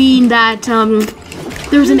should mean that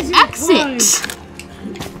there's an exit.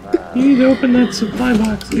 You need to open that supply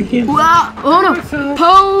box. I can't. Wow! Oh no!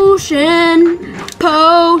 Potion!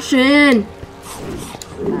 Potion!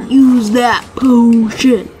 Use that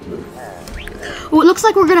potion. Well, it looks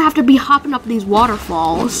like we're gonna have to be hopping up these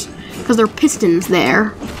waterfalls because there are pistons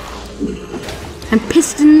there, and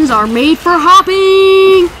pistons are made for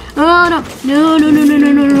hopping. Oh no! No! No! No! No!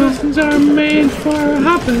 No! No! No! Pistons are made for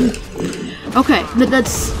hopping. Okay,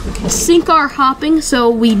 let's sync our hopping so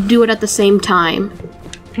we do it at the same time.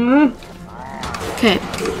 Huh? Okay.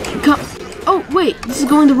 Oh, wait. This is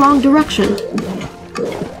going the wrong direction.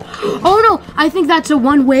 Oh, no. I think that's a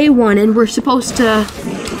one-way one, and we're supposed to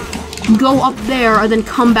go up there and then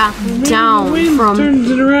come back down the wind from... turns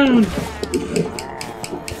it around.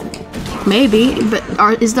 Maybe, but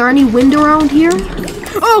is there any wind around here?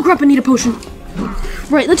 Oh, crap. I need a potion.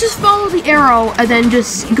 Right, let's just follow the arrow and then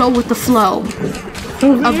just go with the flow.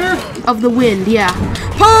 Of the wind, yeah.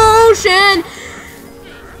 Potion!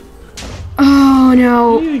 Oh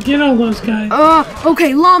no. You need to get all those guys.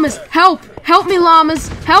 Okay, llamas, help! Help me, llamas!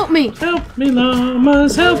 Help me! Help me,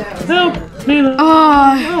 llamas! Help me, llamas!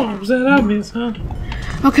 Oh, was that obvious, huh?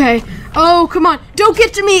 Okay. Oh, come on. Don't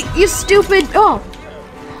get to me, you stupid... Oh.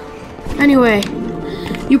 Anyway.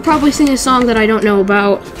 You probably sing a song that I don't know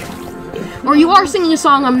about. Or you are singing a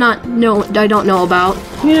song I don't know about.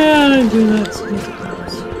 Yeah, I do that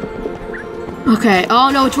sometimes. Okay. Oh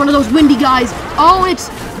no, it's one of those windy guys. Oh, it's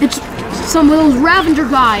some of those Ravager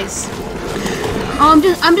guys. I'm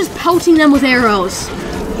just pelting them with arrows.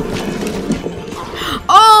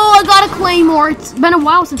 Oh, I got a claymore. It's been a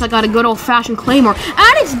while since I got a good old-fashioned claymore.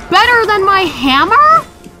 And it's better than my hammer?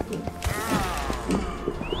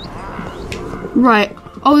 Right.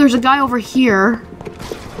 Oh, there's a guy over here.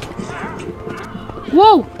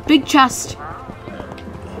 Whoa, big chest.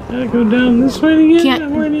 Gotta go down this way to get it?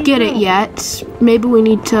 Can't get it yet. Maybe we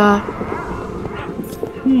need to...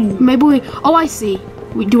 Maybe we... Oh, I see.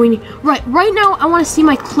 Right now, I want to see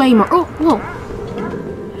my claymore. Oh, whoa.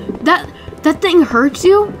 That thing hurts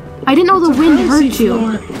you? I didn't know the wind hurt you.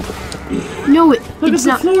 No, Look it's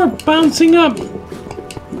at the floor bouncing up.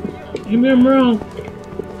 Maybe I'm wrong.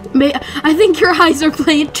 I think your eyes are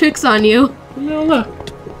playing tricks on you. No, look.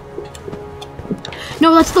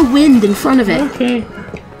 No, that's the wind in front of it. Okay.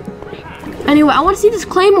 Anyway, I want to see this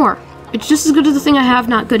claymore. It's just as good as the thing I have,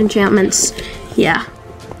 not good enchantments. Yeah.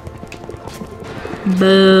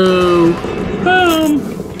 Boom. Boom.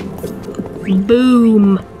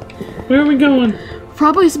 Boom. Where are we going?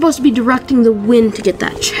 Probably supposed to be directing the wind to get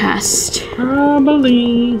that chest.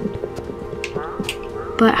 Probably.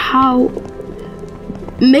 But how?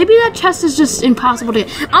 Maybe that chest is just impossible to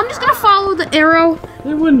get. I'm just gonna follow the arrow.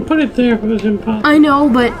 They wouldn't put it there if it was impossible. I know,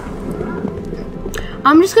 but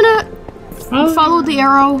I'm just gonna follow the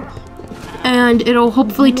arrow, and it'll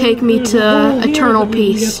hopefully take me to eternal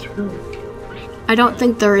peace. I don't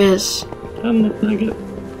think there is. Doesn't look like it.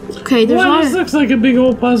 Okay, there's Well, this looks like a big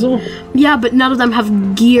old puzzle. Yeah, but none of them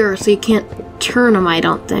have gear, so you can't turn them, I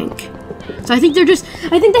don't think. So I think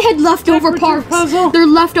they had leftover parts. Puzzle? They're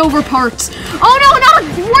leftover parts. Oh no, not a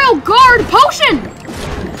royal guard potion!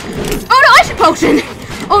 Oh no, I should potion!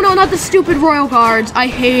 Oh no, not the stupid royal guards. I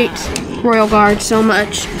hate royal guards so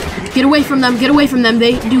much. Get away from them, get away from them.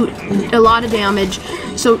 They do a lot of damage.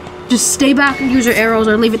 So just stay back and use your arrows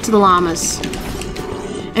or leave it to the llamas.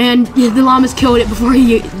 And the llamas killed it before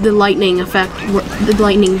the lightning effect, the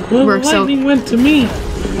lightning worked. The lightning went to me. I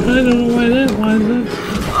don't know why that was.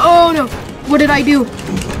 Oh no! What did I do?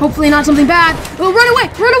 Hopefully not something bad. Oh, run away!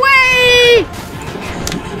 Run away!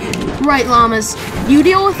 Right, llamas. You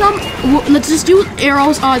deal with them. Let's just do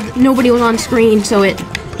arrows. Nobody was on screen, so it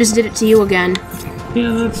just did it to you again.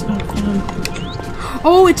 Yeah, that's not fun.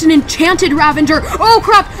 Oh, it's an enchanted Ravager. Oh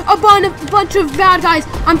crap! A bunch of bad guys.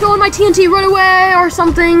 I'm throwing my TNT. Run away, or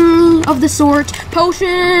something of the sort.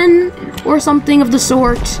 Potion, or something of the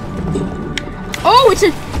sort. Oh,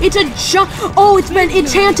 it's a jump. Oh, it's been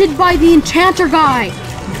enchanted by the enchanter guy.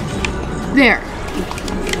 There.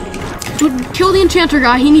 Kill the enchanter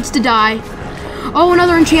guy. He needs to die. Oh,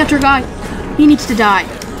 another enchanter guy. He needs to die.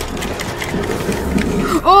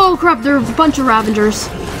 Oh crap! There are a bunch of Ravagers.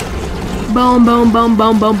 Boom, boom, boom,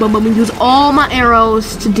 boom, boom, boom, boom. Use all my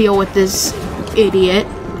arrows to deal with this idiot.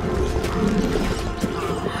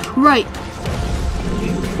 Right.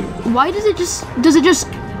 Why does it just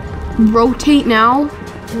rotate now?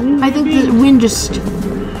 I think the wind just...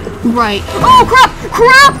 Right. Oh, crap!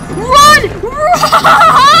 Crap! Run!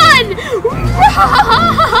 Run!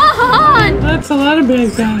 Run! That's a lot of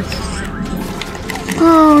bad guys.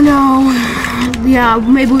 Oh, no. Yeah,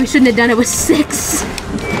 maybe we shouldn't have done it with 6.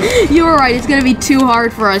 You were right. It's going to be too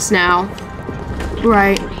hard for us now.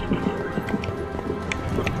 Right.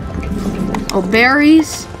 Oh,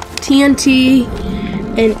 berries, TNT,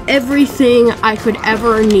 and everything I could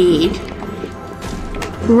ever need.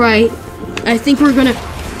 Right. I think we're gonna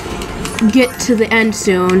get to the end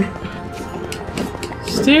soon.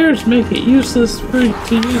 Stairs make it useless to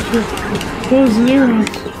use your bows and arrows.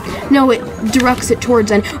 No, it directs it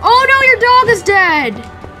towards end. Oh no, your dog is dead!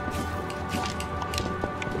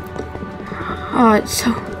 Oh, it's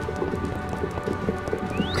so...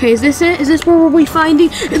 Okay, is this it? Is this where we'll be finding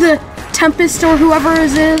the Tempest or whoever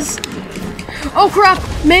it is? Oh crap!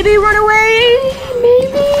 Maybe run away?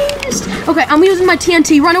 Maybe? Okay, I'm using my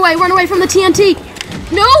TNT. Run away from the TNT!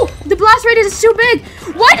 No! The blast radius is too big!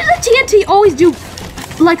 Why does the TNT always do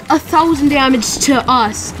like 1,000 damage to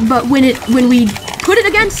us, but when we put it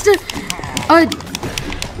against a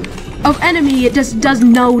enemy, it just does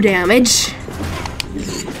no damage?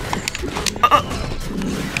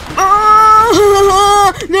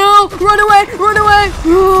 No! Run away! Run away!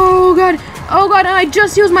 Oh god! Oh god! I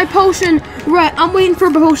just used my potion. Right, I'm waiting for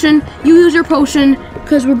a potion. You use your potion,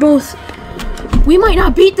 because we're both... We might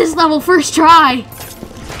not beat this level first try.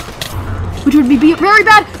 Which would be very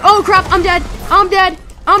bad. Oh crap, I'm dead. I'm dead.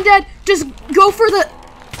 I'm dead. Just go for the...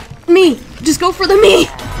 me. Just go for the me.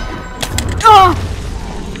 Oh!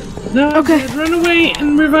 No, okay. Run away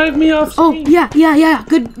and revive me off screen. Oh, yeah.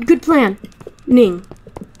 Good plan. Ning.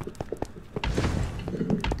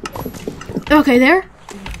 Okay,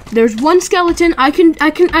 there's one skeleton. I can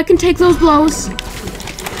take those blows.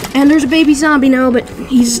 And there's a baby zombie now, but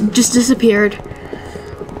he's just disappeared.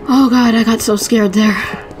 Oh god, I got so scared there.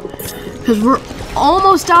 Because we're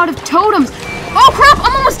almost out of totems. Oh crap,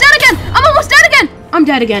 I'm almost dead again. I'm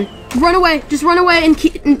dead again. Run away. Just run away and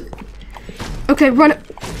keep... Okay, run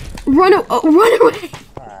away.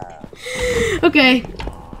 Okay.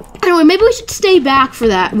 Anyway, maybe we should stay back for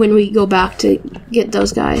that when we go back to get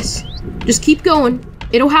those guys. Just keep going.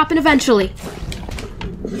 It'll happen eventually.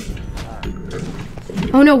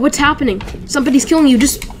 Oh no, what's happening? Somebody's killing you.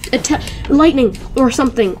 Just lightning or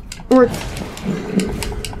something. Or...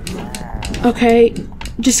 Okay.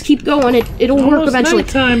 Just keep going. It'll work eventually.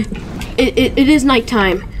 Nighttime. It is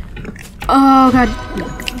nighttime. Oh god.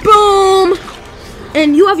 Boom!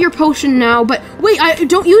 And you have your potion now, but wait, I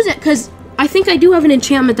don't use it because I think I do have an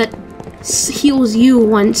enchantment that heals you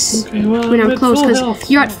once when I'm close, because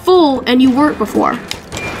you're at full and you weren't before.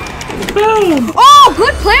 Boom! Oh,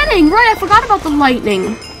 good planning! Right, I forgot about the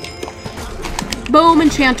lightning. Boom,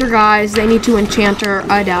 enchanter guys. They need to enchant or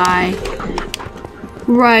die.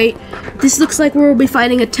 Right. This looks like we'll be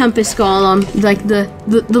fighting a Tempest Golem, like the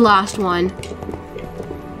last one.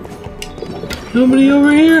 Nobody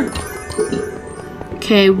over here?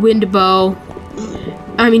 Okay, wind bow.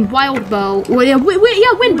 I mean, wild bow. Well, yeah,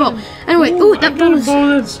 wind bow. Anyway, ooh, that bow is... bow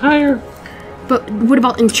that's higher. But what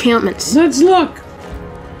about enchantments? Let's look.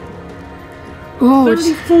 Oh,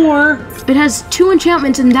 34. It has 2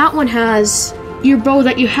 enchantments, and that one has your bow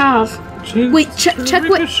that you have. Wait, check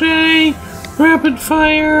what... Ricochet, rapid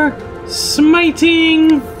fire,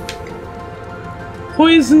 smiting,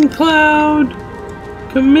 poison cloud,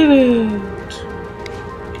 committed.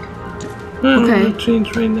 Okay.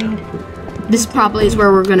 Change right now. This probably is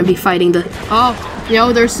where we're going to be fighting the... Oh,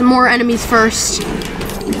 there's some more enemies first.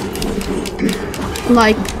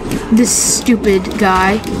 Like this stupid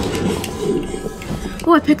guy.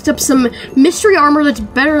 Oh, I picked up some mystery armor that's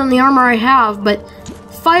better than the armor I have, but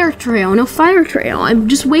fire trail. No fire trail. I'm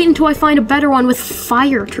just waiting until I find a better one with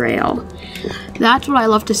fire trail. That's what I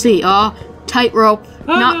love to see. Oh, tightrope.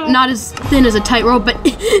 Oh, not as thin as a tightrope, but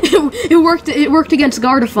it worked. It worked against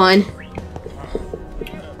Gardephon.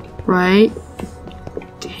 Right.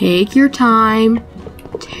 Take your time.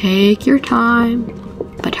 Take your time.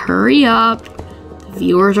 But hurry up. The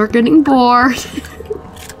viewers are getting bored.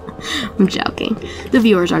 I'm joking. The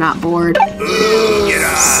viewers are not bored.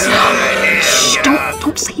 Shh,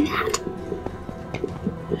 don't say that.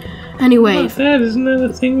 Anyway. What that? Isn't that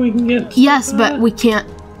a thing we can get? Yes, but we can't.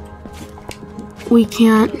 We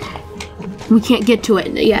can't get to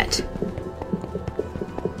it yet.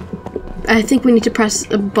 I think we need to press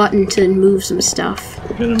a button to move some stuff.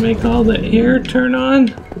 We're gonna make all the air turn on.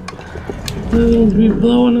 It'll be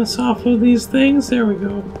blowing us off of these things. There we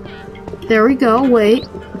go. There we go. Wait.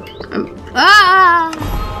 Ah!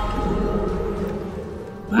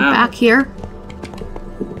 Wow. Back here.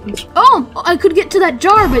 Oh, I could get to that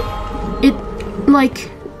jar, but it, like...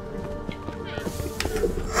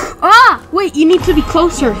 Ah! Wait, you need to be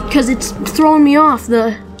closer, because it's throwing me off.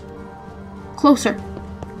 Closer.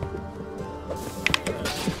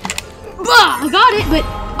 Ah, I got it, but...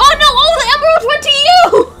 Oh no! Oh, the emeralds went to you!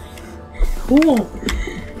 Cool.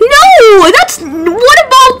 No! That's... What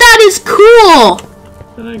about that is cool?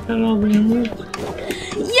 Did I got all the emeralds?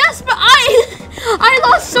 Yes, but I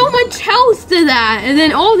lost so much health to that, and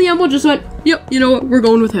then all the emeralds just went, yep, you know what, we're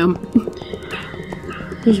going with him.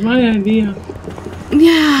 It was my idea.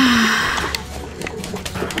 Yeah.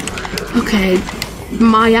 Okay,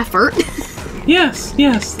 my effort. Yes,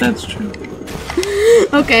 that's true.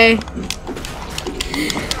 Okay.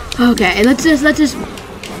 Okay, let's just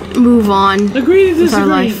move on Agree to with our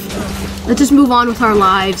disagree. life. Let's just move on with our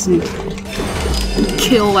lives and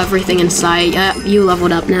kill everything in sight. You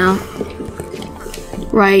leveled up now.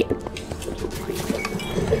 Right.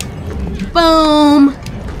 Boom!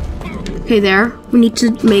 Okay, there. We need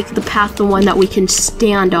to make the path the one that we can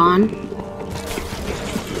stand on.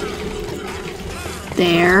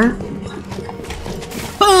 There.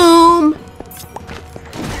 Boom!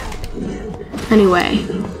 Anyway,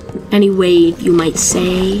 you might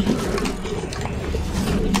say.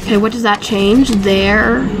 Okay, what does that change?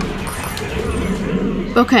 There.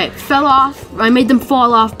 Okay, fell off. I made them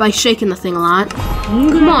fall off by shaking the thing a lot.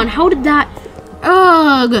 Come on, how did that...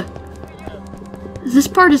 Ugh! This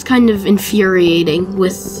part is kind of infuriating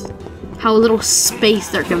with how little space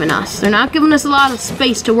they're giving us. They're not giving us a lot of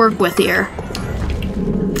space to work with here.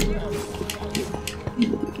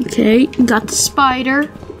 Okay, got the spider.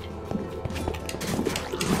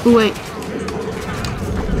 Oh, wait.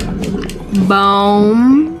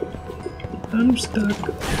 Boom. I'm stuck.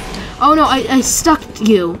 Oh no, I stuck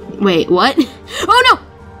you. Wait, what? Oh no!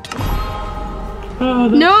 Oh,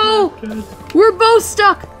 that's No! not good. We're both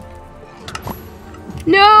stuck!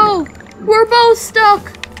 No! We're both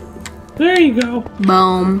stuck! There you go.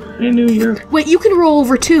 Boom. I knew you're... Wait, you can roll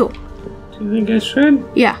over too. Do you think I should?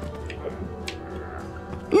 Yeah.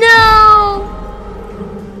 No!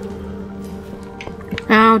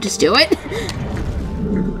 I'll just do it.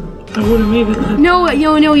 I would have made it. No,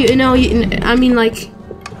 I mean, like...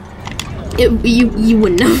 You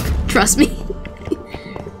wouldn't have. Trust me.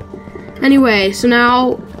 Anyway, so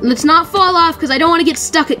now, let's not fall off, because I don't want to get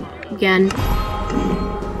stuck again.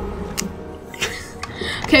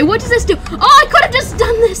 Okay, what does this do? Oh, I could have just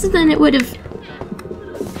done this, and then it would have...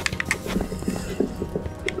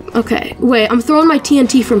 Okay, wait, I'm throwing my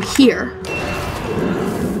TNT from here.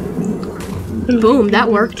 Boom, that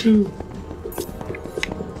worked.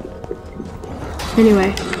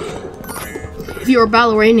 Anyway. If you were a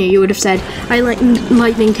ballerina, you would have said, I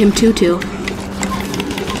lightninged him tutu.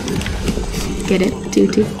 Get it?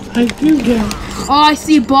 Tutu. I do get it. Oh, I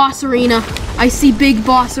see boss arena. I see big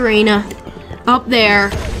boss arena. Up there.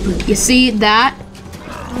 You see that?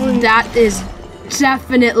 That is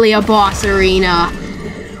definitely a boss arena.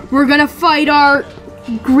 We're gonna fight our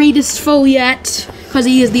greatest foe yet. Because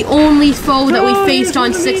he is the only foe that we faced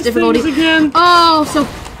on 6 difficulty. Oh, so,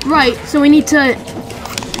 right. So we need to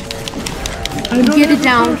get it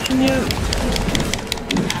down.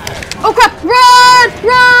 Oh crap! Run!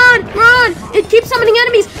 Run! Run! It keeps summoning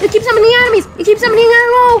enemies! It keeps summoning enemies! It keeps summoning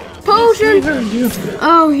enemies! Oh! Potion!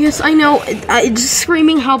 Oh, yes, I know. Just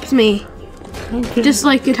screaming helps me. Okay. Just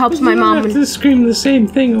like it helps But my you mom. don't have to scream the same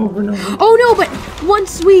thing over and over. Oh no, but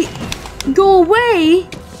once we go away,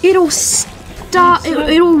 it'll stop.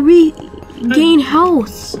 It'll regain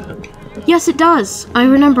health. Yes, it does. I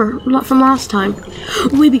remember from last time.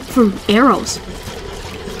 Maybe from arrows.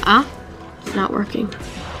 Ah, not working.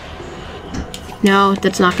 No,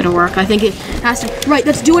 that's not gonna work. I think it has to. Right,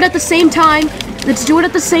 let's do it at the same time. Let's do it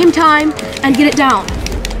at the same time and get it down.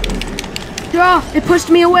 Ah, it pushed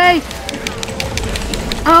me away.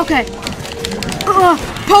 Okay.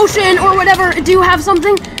 Potion or whatever. Do you have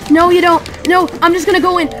something? No, you don't. No, I'm just gonna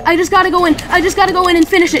go in. I just gotta go in. I just gotta go in and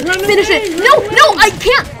finish it. Finish it. No, I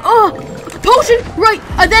can't. Potion. Right.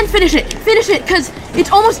 Then finish it. Finish it, cause it's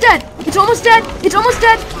almost dead. It's almost dead. It's almost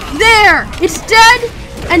dead. There. It's dead.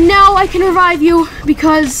 And now I can revive you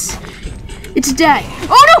because it's dead.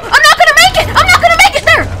 Oh no! I'm not gonna make it! I'm not gonna make it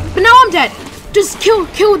there! But now I'm dead. Just kill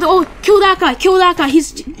that guy. Kill that guy. He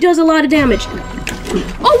does a lot of damage.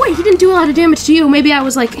 Oh wait, he didn't do a lot of damage to you. Maybe I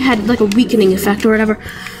was had like a weakening effect or whatever.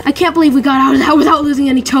 I can't believe we got out of that without losing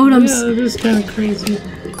any totems. Yeah, this is kind of crazy.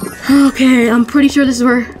 Okay, I'm pretty sure this is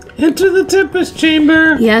where... Enter the Tempest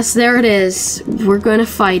Chamber! Yes, there it is. We're gonna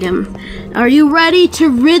fight him. Are you ready to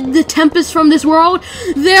rid the Tempest from this world?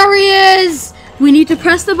 There he is! We need to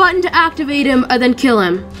press the button to activate him and then kill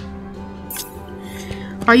him.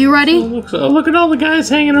 Are you ready? Look at all the guys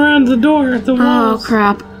hanging around the door at the walls. Oh,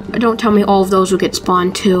 crap. Don't tell me all of those will get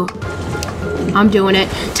spawned, too. I'm doing it.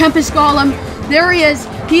 Tempest Golem. There he is.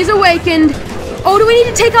 He's awakened. Oh, do we need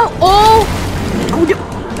to take out all?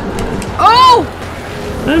 Oh!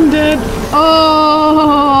 I'm dead.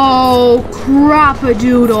 Oh,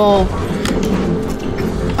 crap-a-doodle.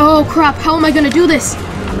 Oh, crap. How am I gonna do this?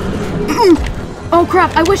 Oh,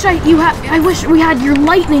 crap. I wish we had your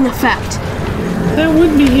lightning effect. That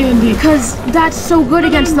would be handy. Because that's so good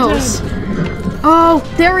against those. Oh,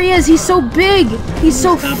 there he is. He's so big. He's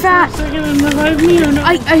so fat. For a second and revive me or no?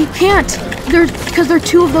 I can't. Because they're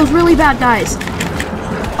two of those really bad guys.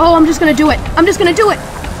 Oh, I'm just gonna do it. I'm just gonna do it.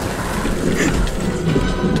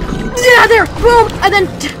 Yeah, there. Boom. And then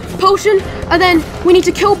potion. And then we need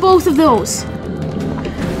to kill both of those.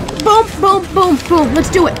 Boom, boom, boom, boom. Let's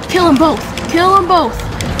do it. Kill them both. Kill them both.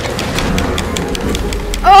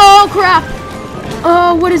 Oh, crap.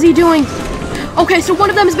 Oh, what is he doing? Okay, so one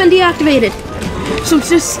of them has been deactivated. So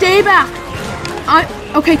just stay back.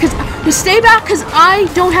 Just stay back because I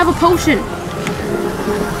don't have a potion.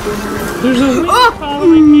 There's a wing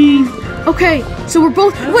following me. Okay, so we're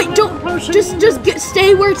both. Wait, don't.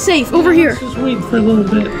 Stay where it's safe. Over here. Let's just wait for a little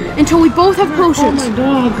bit. Until we both have potions. Call my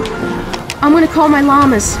dog. I'm gonna call my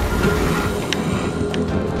llamas.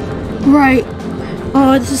 Right.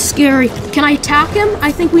 Oh, this is scary. Can I attack him?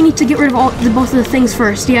 I think we need to get rid of both of the things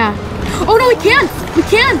first. Yeah. Oh no, we can!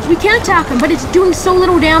 We can attack him, but it's doing so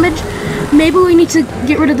little damage. Maybe we need to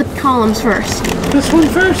get rid of the columns first. This one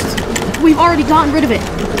first? We've already gotten rid of it.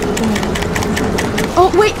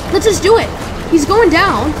 Oh, wait, let's just do it. He's going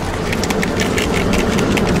down.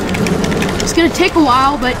 It's gonna take a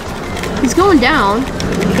while, but he's going down.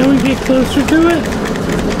 Can we get closer to it?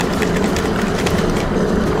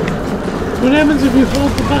 What happens if you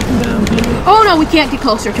hold the button down, baby? Oh no, we can't get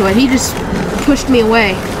closer to it. He just pushed me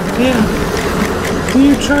away. Yeah. Can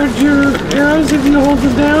you charge your arrows if you hold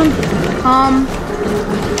them down?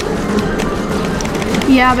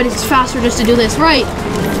 Yeah, but it's faster just to do this. Right.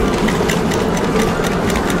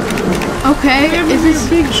 Okay, is this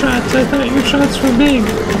big shots? I thought your shots were big.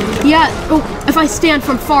 Yeah, oh, if I stand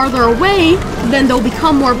from farther away, then they'll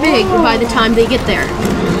become more big by the time they get there.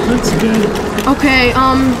 That's good. Okay,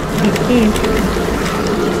 I think.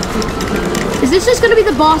 Is this just gonna be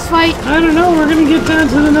the boss fight? I don't know, we're gonna get down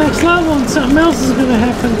to the next level and something else is gonna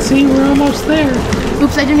happen. See, we're almost there.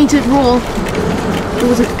 Oops, I didn't mean to roll. It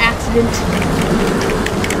was an accident.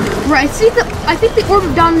 Right, I think the Orb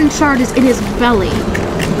of Dominant Shard is in his belly.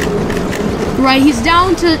 Right, he's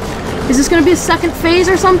down to... Is this gonna be a second phase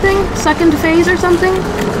or something? Second phase or something?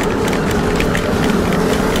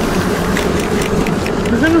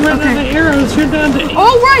 We're gonna run out of arrows. You're down to 8.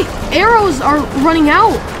 Oh, right! Arrows are running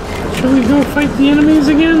out. Shall we go fight the enemies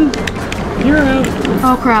again? You're out.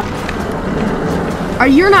 Oh, crap.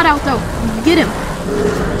 You're not out, though. Get him.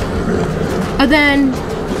 And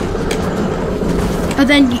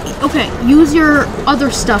then, okay, use your other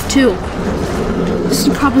stuff, too. This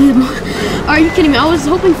is probably the most... Are you kidding me? I was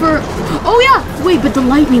hoping for... Oh, yeah! Wait, but the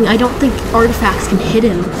lightning, I don't think artifacts can hit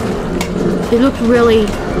him. It looked really...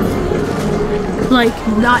 like,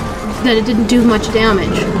 not... that it didn't do much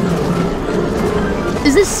damage.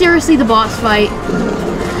 Is this seriously the boss fight?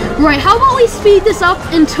 Right, how about we speed this up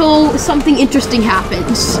until something interesting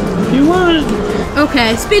happens? If you want.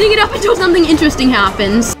 Okay, speeding it up until something interesting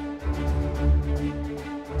happens.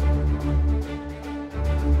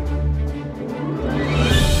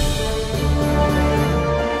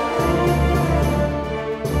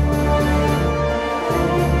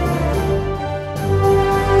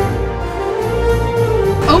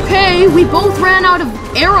 Okay, we both ran out of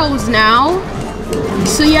arrows now.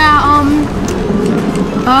 So yeah,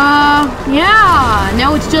 yeah,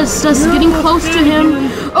 now it's just us getting close to him.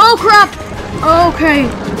 Oh crap! Okay,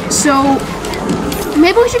 so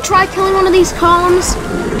maybe we should try killing one of these columns.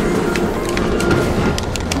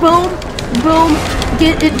 Boom, boom,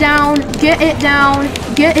 get it down, get it down,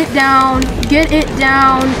 get it down, get it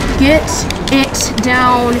down, get it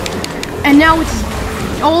down. And now it's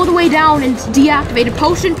all the way down and it's deactivated.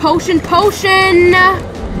 Potion, potion, potion!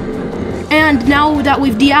 And now that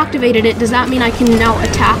we've deactivated it, does that mean I can now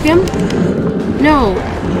attack him? No.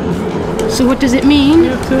 So what does it mean?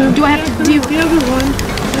 Do I have to do the other one,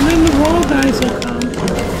 and then the wall guys will come.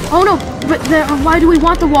 Oh no, but why do we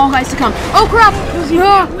want the wall guys to come? Oh crap! Because you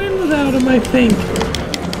can't win without them, I think.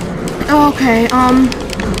 Okay,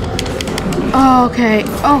 okay.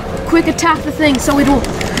 Oh, quick attack the thing so it'll...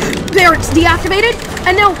 There, it's deactivated.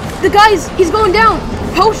 And now, the guys, he's going down.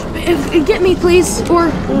 Potion, get me, please.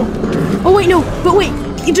 Or, oh wait, no, but wait,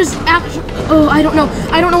 you just oh, I don't know.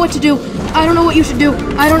 I don't know what to do. I don't know what you should do.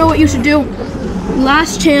 I don't know what you should do.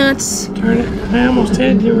 Last chance. Darn it, I almost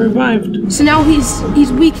had you revived. So now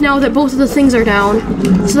he's weak now that both of the things are down.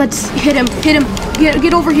 So let's hit him,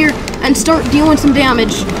 get over here and start dealing some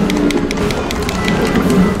damage.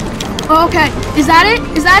 Okay, is that it?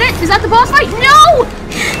 Is that it? Is that the boss fight? No!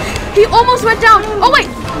 He almost went down. Oh wait,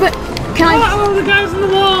 but can I? Oh, the guy's in the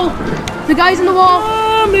wall. The guy's in the wall.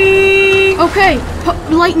 Mommy. Okay,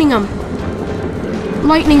 lightning him.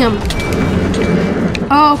 Lightning him.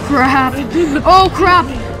 Oh crap. Oh crap.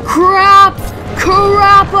 Crap.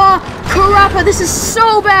 Crappa. This is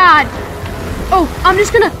so bad. Oh, I'm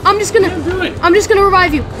just gonna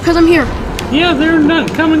revive you because I'm here. Yeah, they're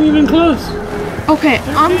not coming even close. Okay,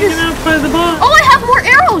 I'm just out by the boss. Oh, I have more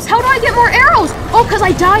arrows. How do I get more arrows? Oh, because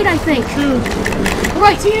I died, I think.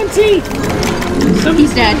 Right. TNT.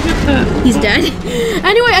 He's dead. He's dead.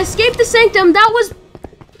 Anyway, escape the sanctum. That was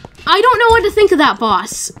I don't know what to think of that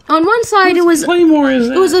boss. On one side, it was Claymore is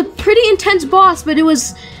that? It was a pretty intense boss, but it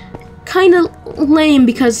was kind of lame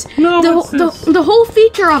because the whole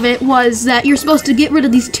feature of it was that you're supposed to get rid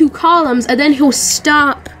of these two columns, and then he'll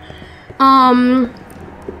stop. We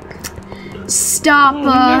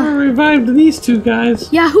never revived these two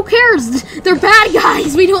guys. Yeah, who cares? They're bad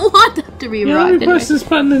guys. We don't want them to be revived. Let me press this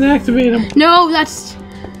button and activate them. No, that's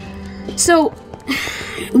so.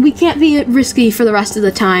 We can't be risky for the rest of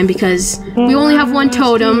the time because we only have one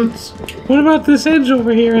totem. What about this edge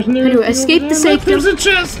over here? Isn't there? Anyway, escape the sanctum. There's a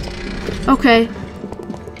chest. Okay.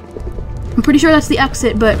 I'm pretty sure that's the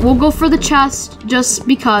exit, but we'll go for the chest just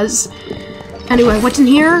because. Anyway, what's in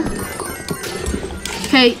here?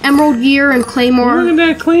 Okay, emerald gear and claymore. Look at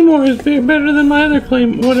that claymore is better than my other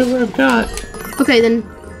claymore, whatever I've got. Okay, then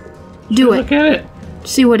do it. Look at it.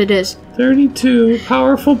 See what it is. 32,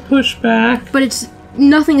 powerful pushback. But it's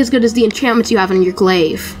nothing as good as the enchantments you have in your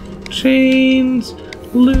glaive. Chains,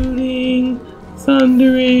 looting,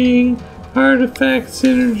 thundering, artifact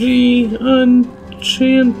synergy,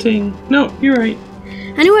 enchanting. No, you're right.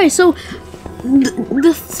 Anyway, so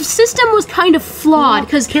the system was kind of flawed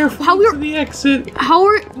because how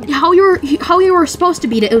you were supposed to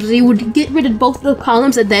beat it was you would get rid of both the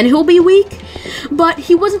columns and then he'll be weak, but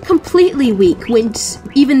he wasn't completely weak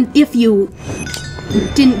even if you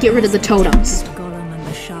didn't get rid of the totems. The golem and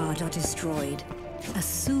the shard are destroyed. A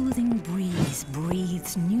soothing breeze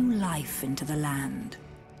breathes new life into the land.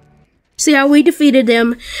 See how we defeated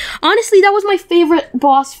him. Honestly, that was my favorite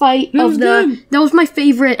boss fight that was my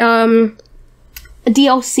favorite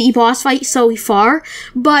DLC boss fight so far,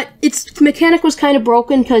 but its mechanic was kind of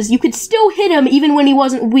broken because you could still hit him even when he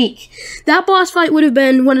wasn't weak. That boss fight would have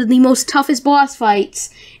been one of the most toughest boss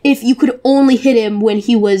fights if you could only hit him when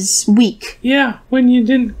he was weak. Yeah, when you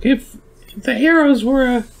didn't, if the arrows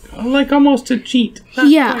were like almost a cheat.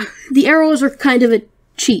 Yeah, the arrows were kind of a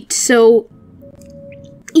cheat, so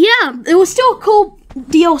yeah, it was still a cool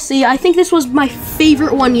DLC. I think this was my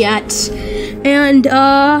favorite one yet, and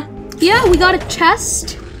yeah, we got a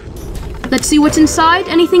chest. Let's see what's inside.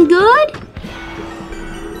 Anything good?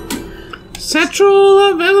 Satchel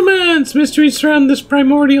of Elements! Mysteries surround this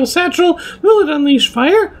primordial satchel. Will it unleash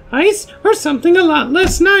fire, ice, or something a lot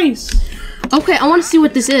less nice? Okay, I want to see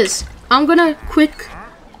what this is. I'm gonna quick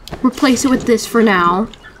replace it with this for now.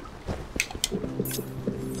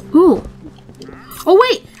 Ooh. Oh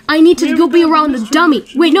wait, I need to go be around the dummy.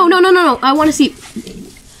 Wait, no. I want to see.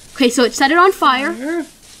 Okay, so it set it on fire.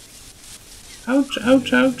 Ouch,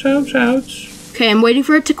 ouch, ouch, ouch, ouch. Okay, I'm waiting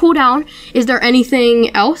for it to cool down. Is there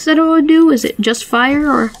anything else that it would do? Is it just fire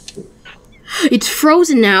or? It's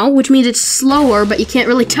frozen now, which means it's slower, but you can't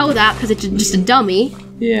really tell that because it's just a dummy.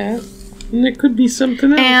 Yeah, and it could be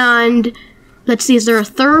something else. And let's see, is there a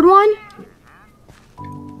third one?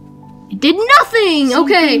 It did nothing!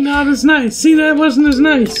 Something okay. Not as nice. See, that wasn't as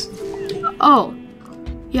nice. Oh.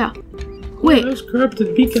 Yeah. Wait. Those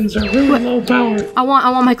corrupted beacons are really low power. I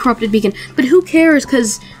want my corrupted beacon. But who cares,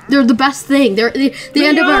 because they're the best thing. They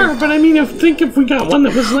end up but I mean, think if we got one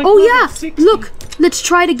that was like oh yeah! 60. Look! Let's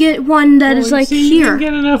try to get one that is like here. You didn't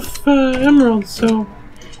get enough emeralds, so...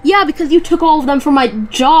 Yeah, because you took all of them from my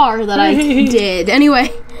jar that I did.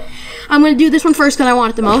 Anyway, I'm gonna do this one first because I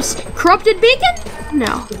want it the most. Corrupted beacon?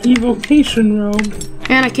 No. Evocation robe.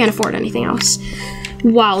 And I can't afford anything else.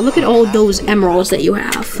 Wow, look at all those emeralds that you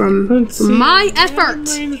have from my effort.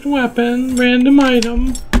 Ranged weapon, random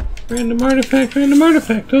item, random artifact, random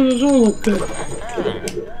artifact. Oh, those all look good.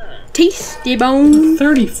 Tasty bone.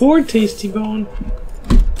 34 tasty bone.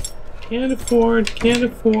 Can't afford, can't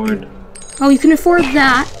afford. Oh, you can afford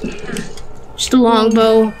that. Just a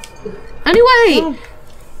longbow. Anyway,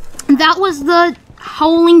 that was the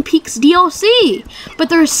Howling Peaks DLC. But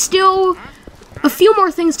there's still a few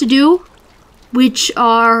more things to do, which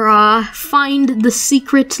are find the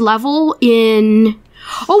secret level in...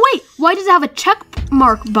 Oh wait, why does it have a check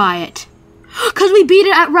mark by it? Because we beat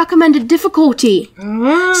it at recommended difficulty.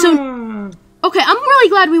 So, okay, I'm really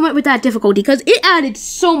glad we went with that difficulty because it added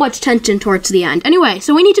so much tension towards the end. Anyway,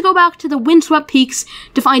 so we need to go back to the Windswept Peaks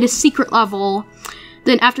to find a secret level.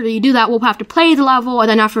 Then after you do that, we'll have to play the level, and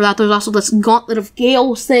then after that, there's also this Gauntlet of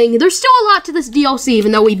Gales thing. There's still a lot to this DLC,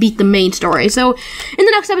 even though we beat the main story. So, in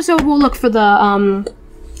the next episode, we'll look for the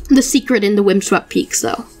secret in the Windswept Peaks,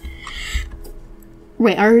 though.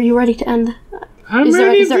 Wait, are you ready to end? I'm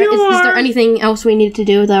ready. Is there anything else we needed to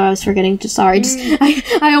do that I was forgetting? Sorry,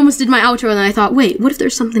 I almost did my outro, and then I thought, wait, what if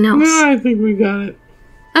there's something else? No, I think we got it.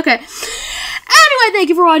 Okay. Anyway, thank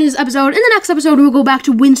you for watching this episode. In the next episode, we'll go back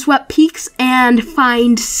to Windswept Peaks and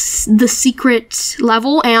find the secret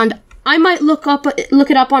level. And I might look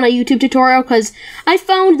it up on a YouTube tutorial because I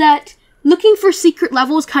found that looking for secret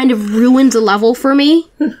levels kind of ruins a level for me.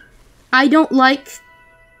 I don't like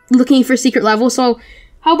looking for secret levels, so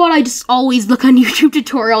how about I just always look on YouTube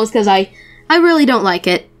tutorials because I really don't like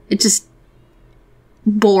it. It's just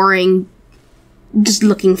boring, just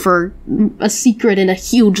looking for a secret in a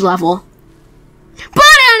huge level. But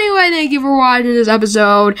anyway, thank you for watching this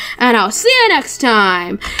episode, and I'll see you next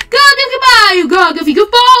time. Goodbye, you goofy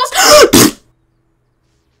goofballs!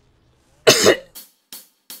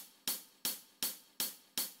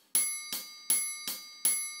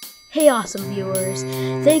 Hey awesome viewers,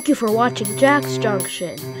 thank you for watching Jack's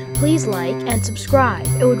Junction. Please like and subscribe,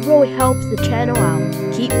 it would really help the channel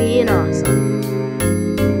out. Keep being awesome.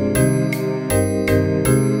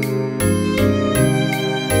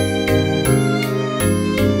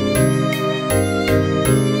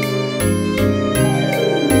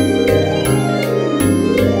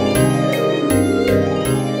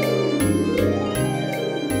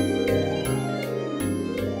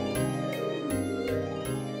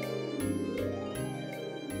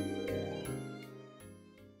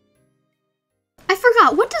 I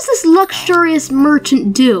forgot, what does this luxurious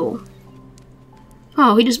merchant do?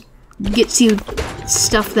 Oh, he just gets you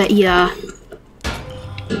stuff that you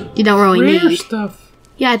don't really Rare need. Stuff.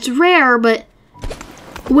 Yeah, it's rare, but...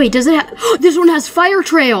 Wait, does it have... This one has Fire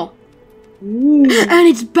Trail! Ooh. And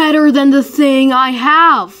it's better than the thing I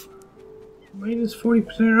have! Minus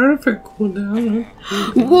 40% artifact cooldown.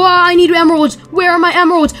 Whoa, I need emeralds! Where are my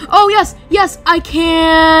emeralds? Oh, yes, I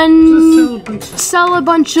can... Just sell a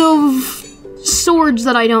bunch of swords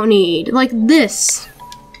that I don't need. Like this.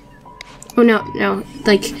 Oh, no.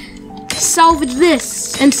 Like, salvage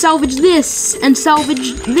this, and salvage this, and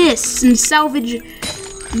salvage this, and salvage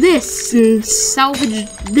this, and salvage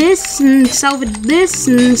this, and salvage this,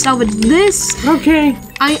 and salvage this. Okay.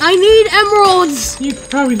 I need emeralds! You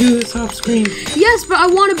could probably do this off screen. Yes, but I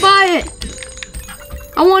want to buy it!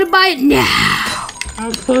 I want to buy it now!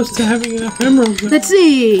 How close to having enough emeralds? Let's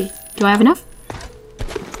see. Do I have enough?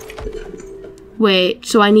 Wait,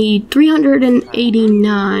 so I need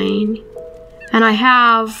 389. And I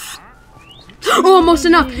have... Oh, almost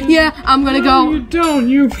enough! Yeah, I'm gonna go. No,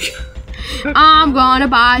 you don't. I'm gonna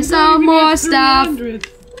buy some more stuff.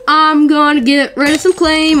 I'm gonna get rid of some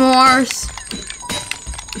claymores.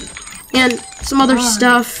 And some other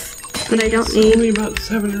stuff that I don't need. Only about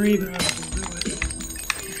 7 or 8 of us will do it.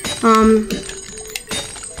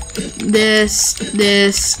 This.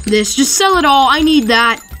 Just sell it all. I need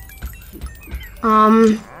that.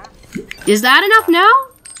 Is that enough now?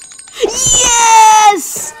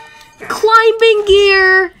 Yes! Climbing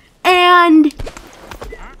gear and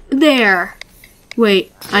there.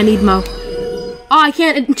 Wait, I need mo. Oh, I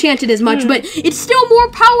can't enchant it as much, but it's still more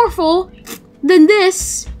powerful than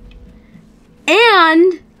this.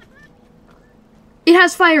 And it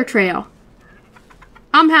has Fire Trail.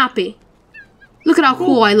 I'm happy. Look at how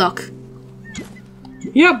cool I look.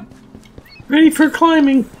 Yep. Ready for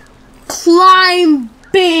climbing. Climbing!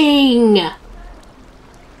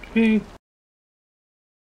 Okay.